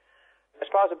 As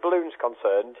far as a balloon's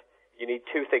concerned, you need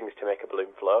two things to make a balloon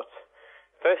float.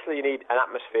 Firstly, you need an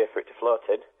atmosphere for it to float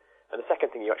in, and the second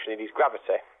thing you actually need is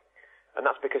gravity. And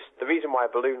that's because the reason why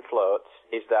a balloon floats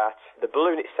is that the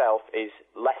balloon itself is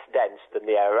less dense than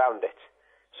the air around it.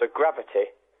 So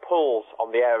gravity pulls on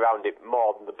the air around it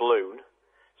more than the balloon.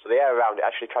 So the air around it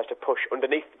actually tries to push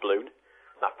underneath the balloon,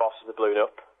 and that forces the balloon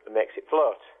up and makes it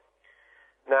float.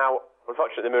 Now,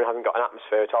 unfortunately, the moon hasn't got an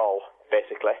atmosphere at all,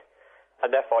 basically. And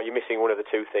therefore you're missing one of the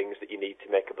two things that you need to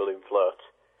make a balloon float.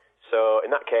 So in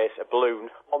that case, a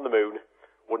balloon on the moon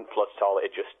wouldn't float at all,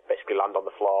 it'd just basically land on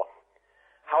the floor.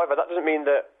 However, that doesn't mean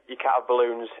that you can't have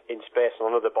balloons in space and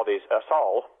on other bodies at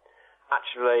all.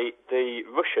 Actually, the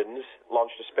Russians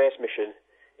launched a space mission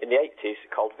in the 80s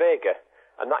called Vega,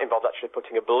 and that involved actually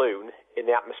putting a balloon in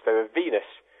the atmosphere of Venus,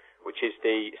 which is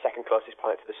the second closest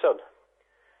planet to the Sun.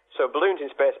 So balloons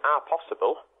in space are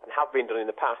possible and have been done in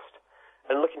the past.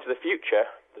 And looking to the future,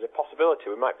 there's a possibility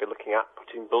we might be looking at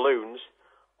putting balloons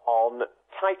on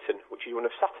Titan, which is one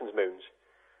of Saturn's moons.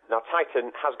 Now, Titan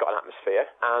has got an atmosphere,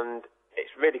 and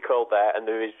it's really cold there, and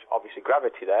there is obviously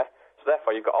gravity there. So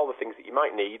therefore, you've got all the things that you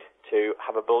might need to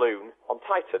have a balloon on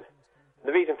Titan. And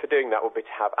the reason for doing that would be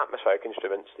to have atmospheric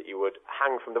instruments that you would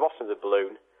hang from the bottom of the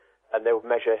balloon, and they would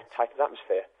measure Titan's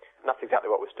atmosphere. And that's exactly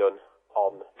what was done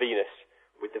on Venus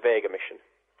with the Vega mission.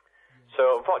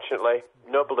 So, unfortunately,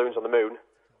 no balloons on the moon,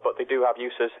 but they do have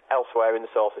uses elsewhere in the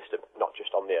solar system, not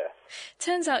just on the Earth.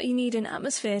 Turns out you need an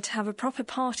atmosphere to have a proper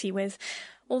party with,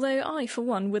 although I, for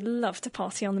one, would love to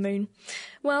party on the moon.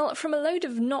 Well, from a load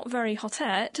of not very hot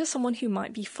air to someone who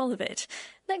might be full of it.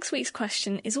 Next week's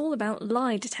question is all about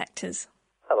lie detectors.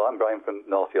 Hello, I'm Brian from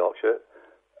North Yorkshire.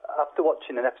 After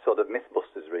watching an episode of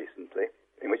Mythbusters recently,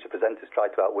 in which the presenters tried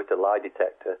to outwit a lie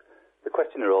detector, the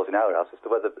question arose in our house as to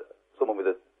whether someone with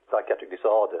a psychiatric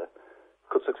disorder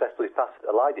could successfully pass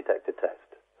a lie detector test.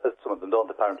 As some of them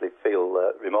don't apparently feel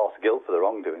remorse, guilt for their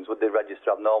wrongdoings, would they register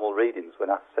abnormal readings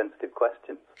when asked sensitive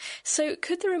questions? So,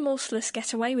 could the remorseless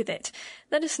get away with it?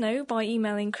 Let us know by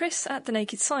emailing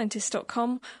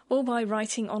chris@thenakedscientist.com or by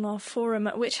writing on our forum,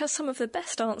 which has some of the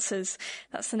best answers.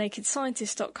 That's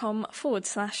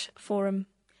thenakedscientist.com/forum.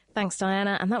 Thanks,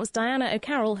 Diana. And that was Diana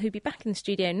O'Carroll, who'll be back in the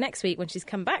studio next week when she's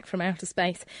come back from outer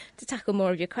space to tackle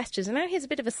more of your questions. And now here's a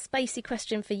bit of a spacey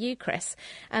question for you, Chris.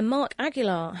 And Mark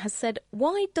Aguilar has said,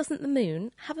 why doesn't the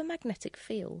moon have a magnetic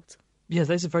field? Yeah,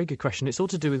 that's a very good question. It's all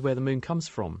to do with where the moon comes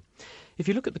from. If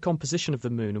you look at the composition of the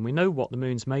moon, and we know what the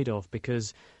moon's made of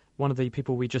because one of the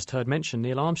people we just heard mention,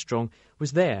 Neil Armstrong,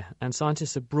 was there, and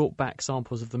scientists have brought back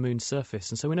samples of the moon's surface,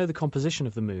 and so we know the composition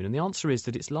of the moon, and the answer is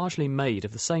that it's largely made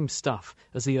of the same stuff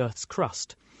as the Earth's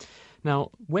crust.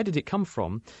 Now, where did it come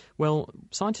from? Well,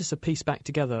 scientists have pieced back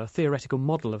together a theoretical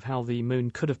model of how the moon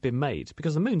could have been made,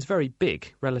 because the moon's very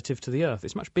big relative to the Earth.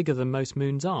 It's much bigger than most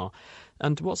moons are.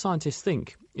 And what scientists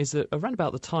think is that around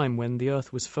about the time when the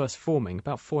Earth was first forming,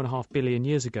 about 4.5 billion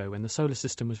years ago, when the solar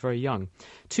system was very young,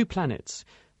 two planets,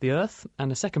 the Earth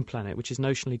and a second planet, which is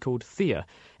notionally called Theia,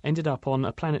 ended up on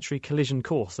a planetary collision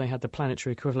course. They had the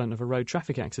planetary equivalent of a road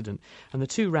traffic accident, and the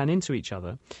two ran into each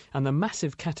other, and the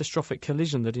massive catastrophic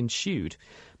collision that ensued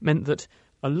meant that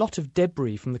a lot of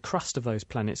debris from the crust of those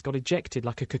planets got ejected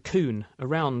like a cocoon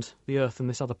around the Earth and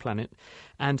this other planet,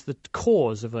 and the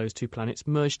cores of those two planets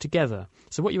merged together.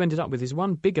 So what you ended up with is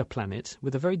one bigger planet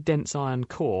with a very dense iron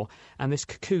core and this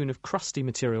cocoon of crusty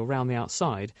material around the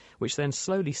outside, which then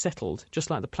slowly settled, just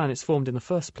like the planets formed in the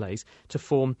first place, to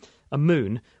form a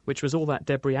moon, which was all that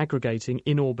debris aggregating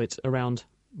in orbit around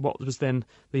what was then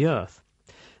the Earth.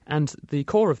 And the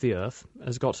core of the Earth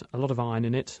has got a lot of iron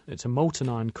in it. It's a molten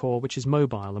iron core, which is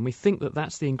mobile, and we think that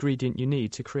that's the ingredient you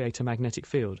need to create a magnetic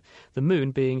field. The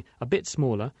moon, being a bit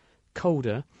smaller,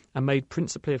 colder, and made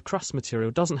principally of crust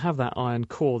material, doesn't have that iron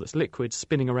core that's liquid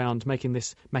spinning around making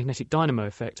this magnetic dynamo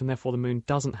effect, and therefore the moon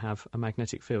doesn't have a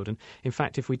magnetic field. And in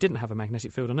fact, if we didn't have a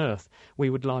magnetic field on Earth, we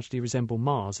would largely resemble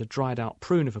Mars, a dried out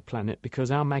prune of a planet,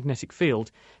 because our magnetic field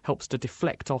helps to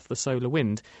deflect off the solar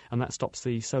wind, and that stops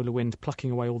the solar wind plucking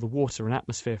away all the water and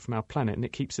atmosphere from our planet, and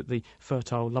it keeps it the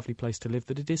fertile, lovely place to live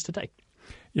that it is today.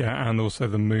 Yeah, and also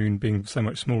the moon being so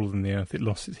much smaller than the Earth, it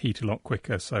lost its heat a lot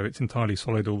quicker, so it's entirely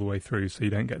solid all the way through, so you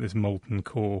don't get this molten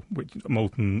core,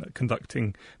 molten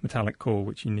conducting metallic core,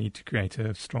 which you need to create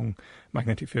a strong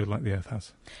magnetic field like the Earth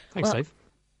has. Thanks, Dave.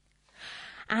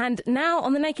 And now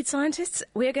on The Naked Scientists,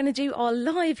 we're going to do our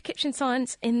live kitchen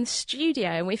science in the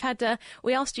studio. And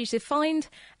we asked you to find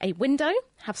a window,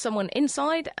 have someone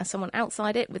inside and someone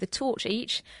outside it with a torch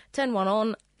each, turn one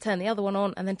on, turn the other one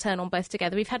on, and then turn on both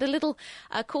together. We've had a little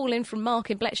call in from Mark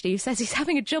in Bletchley, who says he's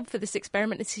having a job for this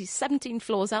experiment. He's 17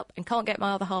 floors up and can't get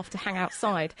my other half to hang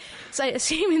outside. So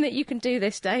assuming that you can do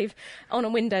this, Dave, on a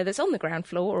window that's on the ground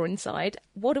floor or inside,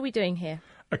 what are we doing here?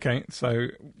 Okay, so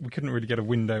we couldn't really get a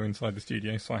window inside the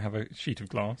studio, so I have a sheet of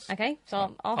glass. Okay,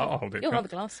 so I'll hold it. You'll hold the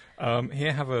glass.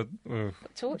 Here, have a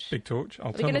torch. Big torch.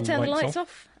 Are we going to turn the lights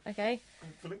off? Okay.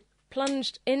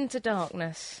 Plunged into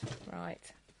darkness. Right.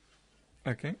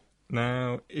 Okay.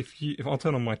 Now, if I'll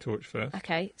turn on my torch first.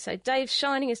 Okay, so Dave's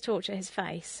shining his torch at his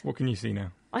face. What can you see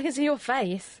now? I can see your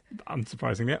face.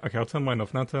 Unsurprisingly. Okay, I'll turn mine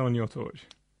off. Now turn on your torch.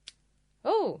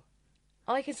 Oh,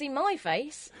 I can see my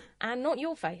face and not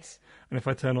your face. And if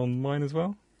I turn on mine as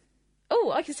well?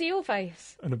 Oh, I can see your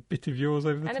face. And a bit of yours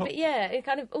over the top? And a bit, yeah. It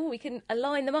kind of, we can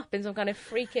align them up in some kind of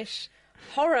freakish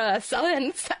horror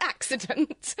science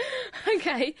accident.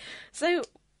 Okay, so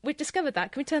we've discovered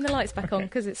that. Can we turn the lights back on?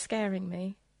 Because it's scaring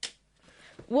me.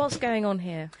 What's going on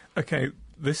here? Okay,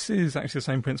 this is actually the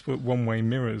same principle that one-way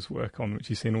mirrors work on, which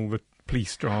you see in all the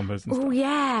police dramas and stuff. Oh,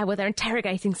 yeah, where they're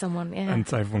interrogating someone, yeah. And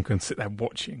so everyone can sit there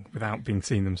watching without being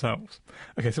seen themselves.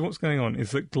 Okay, so what's going on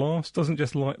is that glass doesn't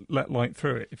just let light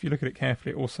through it. If you look at it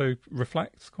carefully, it also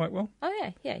reflects quite well.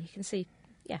 Oh, yeah, you can see,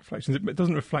 yeah. Reflections. It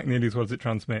doesn't reflect nearly as well as it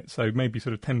transmits, so maybe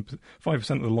sort of 5%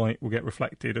 of the light will get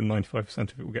reflected and 95%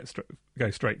 of it will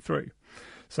go straight through.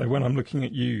 So when I'm looking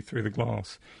at you through the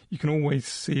glass, you can always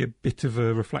see a bit of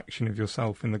a reflection of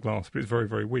yourself in the glass, but it's very,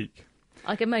 very weak.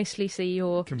 I can mostly see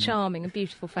your charming and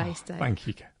beautiful face, Dave. Thank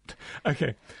you, Kat.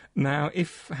 Okay, now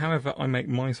if, however, I make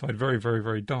my side very, very,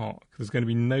 very dark, there's going to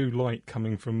be no light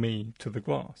coming from me to the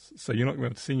glass, so you're not going to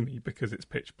be able to see me because it's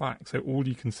pitch black, so all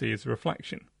you can see is a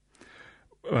reflection.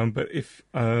 But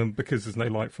because there's no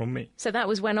light from me. So that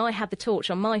was when I had the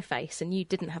torch on my face and you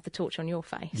didn't have the torch on your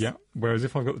face. Yeah. Whereas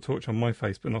if I've got the torch on my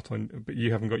face but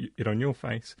you haven't got it on your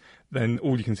face, then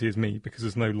all you can see is me because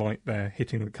there's no light there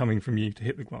coming from you to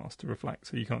hit the glass to reflect,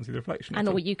 so you can't see the reflection. And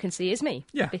all you can see is me.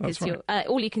 Yeah, because that's right.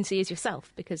 All you can see is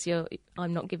yourself because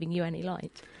I'm not giving you any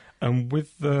light.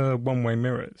 With the one-way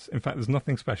mirrors, in fact, there's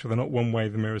nothing special. They're not one-way,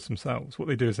 the mirrors themselves. What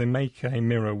they do is they make a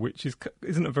mirror which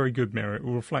isn't a very good mirror. It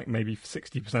will reflect maybe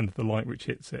 60% of the light which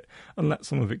hits it and let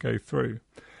some of it go through.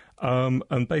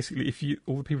 And basically,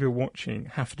 all the people who are watching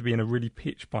have to be in a really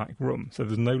pitch-black room, so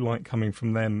there's no light coming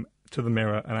from them to the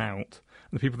mirror and out.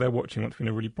 And the people they're watching want to be in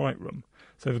a really bright room.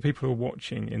 So the people who are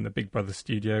watching in the Big Brother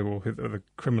studio or who are the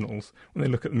criminals, when they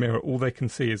look at the mirror, all they can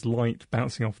see is light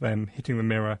bouncing off them, hitting the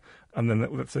mirror, and then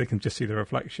so they can just see the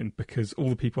reflection because all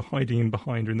the people hiding in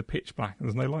behind are in the pitch black and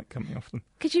there's no light coming off them.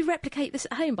 Could you replicate this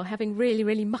at home by having really,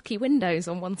 really mucky windows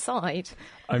on one side?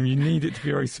 You need it to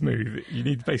be very smooth. You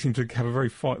need basically to have a very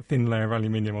thin layer of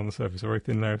aluminium on the surface, a very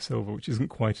thin layer of silver, which isn't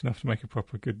quite enough to make a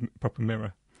proper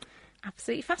mirror.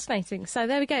 Absolutely fascinating. So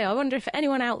there we go. I wonder if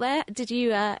anyone out there,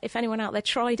 if anyone out there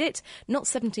tried it, not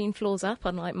 17 floors up,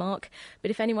 unlike Mark, but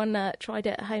if anyone tried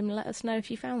it at home, let us know if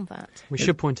you found that. We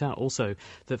should point out also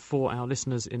that for our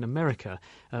listeners in America,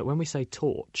 when we say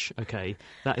torch, okay,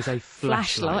 that is a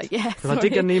flashlight. Yes. But I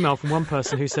did get an email from one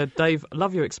person who said, Dave,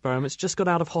 love your experiments, just got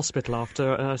out of hospital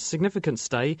after a significant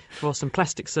stay for some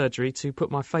plastic surgery to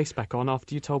put my face back on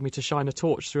after you told me to shine a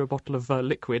torch through a bottle of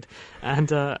liquid and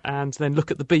then look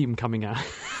at the beam coming out.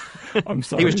 I'm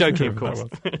sorry. He was joking, of course.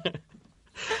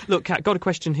 Look, Kat, got a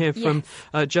question here from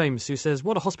James, who says,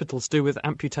 what do hospitals do with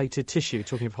amputated tissue?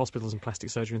 Talking of hospitals and plastic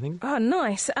surgery and things. Oh,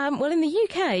 nice. Well, in the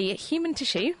UK, human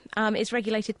tissue is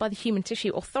regulated by the Human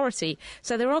Tissue Authority,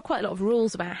 so there are quite a lot of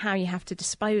rules about how you have to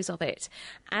dispose of it.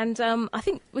 And I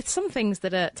think with some things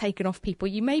that are taken off people,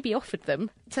 you may be offered them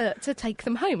to take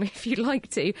them home if you'd like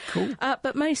to. Cool.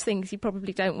 But most things, you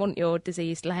probably don't want your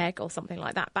diseased leg or something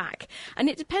like that back. And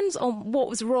it depends on what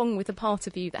was wrong with the part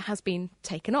of you that has been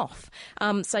taken off.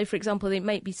 So, for example, it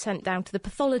may be sent down to the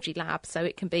pathology lab, so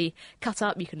it can be cut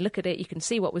up, you can look at it, you can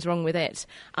see what was wrong with it.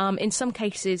 In some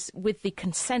cases, with the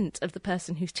consent of the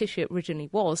person whose tissue it originally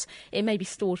was, it may be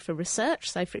stored for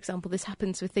research. So, for example, this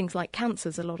happens with things like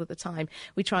cancers a lot of the time.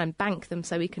 We try and bank them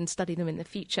so we can study them in the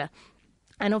future.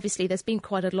 And obviously there's been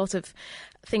quite a lot of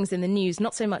things in the news,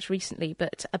 not so much recently,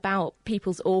 but about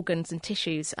people's organs and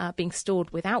tissues being stored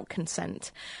without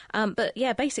consent. But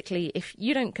yeah, basically, if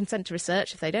you don't consent to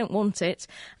research, if they don't want it,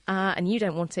 and you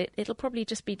don't want it, it'll probably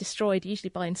just be destroyed, usually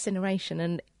by incineration.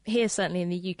 And here, certainly in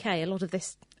the UK, a lot of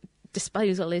this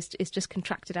disposal is just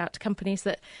contracted out to companies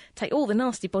that take all the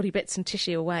nasty body bits and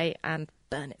tissue away and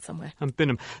burn it somewhere. And bin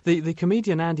 'em. The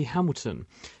comedian Andy Hamilton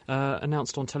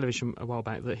announced on television a while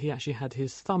back that he actually had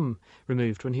his thumb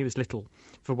removed when he was little,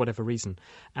 for whatever reason.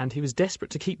 And he was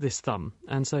desperate to keep this thumb,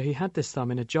 and so he had this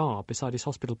thumb in a jar beside his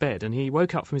hospital bed, and he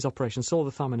woke up from his operation, saw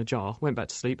the thumb in a jar, went back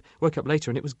to sleep, woke up later,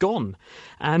 and it was gone.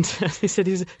 And he said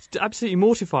he was absolutely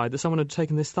mortified that someone had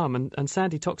taken this thumb, and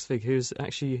Sandy Toksvig, who was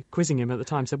actually quizzing him at the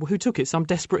time, said, well, who took it? Some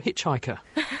desperate hitchhiker.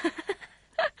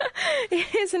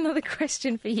 Here's another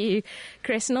question for you,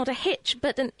 Chris. Not a hitch,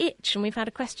 but an itch. And we've had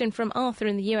a question from Arthur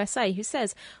in the USA who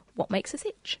says, what makes us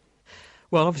itch?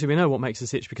 Well, obviously we know what makes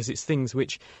us itch because it's things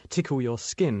which tickle your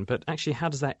skin, but actually how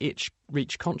does that itch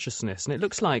reach consciousness? And it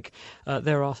looks like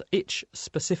there are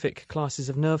itch-specific classes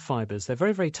of nerve fibres. They're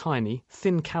very, very tiny,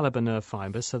 thin calibre nerve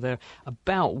fibres, so they're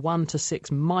about 1 to 6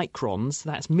 microns,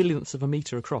 that's millionths of a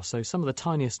metre across, so some of the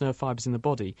tiniest nerve fibres in the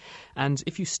body. And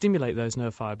if you stimulate those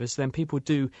nerve fibres, then people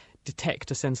do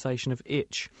detect a sensation of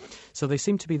itch. So they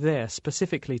seem to be there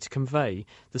specifically to convey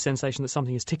the sensation that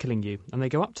something is tickling you. And they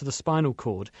go up to the spinal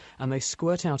cord and they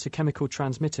squirt out a chemical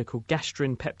transmitter called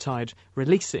gastrin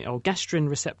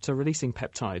receptor releasing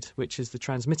peptide, which is the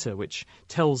transmitter which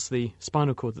tells the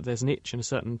spinal cord that there's an itch in a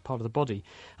certain part of the body.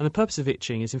 And the purpose of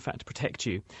itching is in fact to protect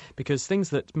you, because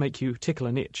things that make you tickle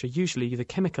and itch are usually either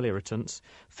chemical irritants,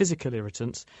 physical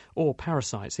irritants, or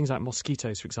parasites, things like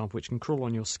mosquitoes, for example, which can crawl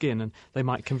on your skin and they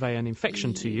might convey an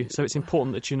infection to you. So it's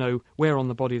important that you know where on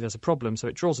the body there's a problem, so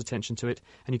it draws attention to it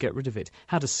and you get rid of it.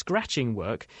 How does scratching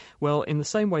work? Well, in the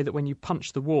same way that when you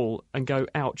punch the wall and go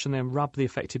ouch and then rub the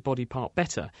affected body part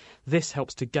better, this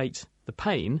helps to gate the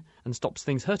pain and stops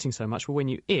things hurting so much. Well, when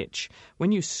you itch,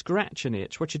 when you scratch an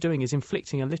itch, what you're doing is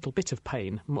inflicting a little bit of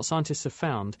pain. And what scientists have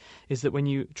found is that when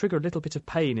you trigger a little bit of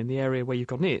pain in the area where you've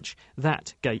got an itch,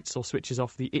 that gates or switches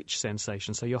off the itch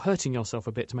sensation. So you're hurting yourself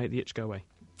a bit to make the itch go away.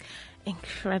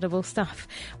 Incredible stuff.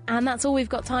 And that's all we've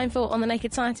got time for on The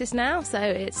Naked Scientist now. So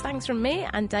it's thanks from me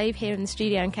and Dave here in the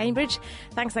studio in Cambridge.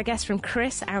 Thanks, I guess, from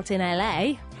Chris out in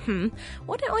LA.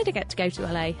 Why don't I get to go to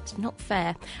LA? It's not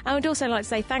fair. I would also like to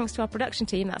say thanks to our production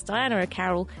team. That's Diana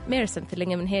O'Carroll, Mira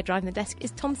Fillingham, and here driving the desk is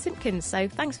Tom Simpkins. So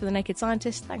thanks for The Naked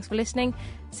Scientist. Thanks for listening.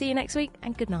 See you next week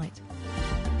and good night.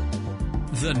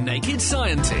 The Naked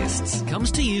Scientists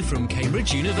comes to you from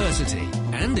Cambridge University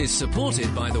and is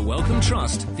supported by the Wellcome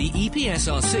Trust, the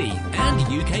EPSRC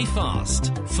and UK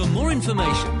Fast. For more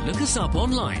information, look us up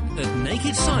online at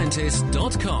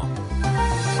nakedscientist.com.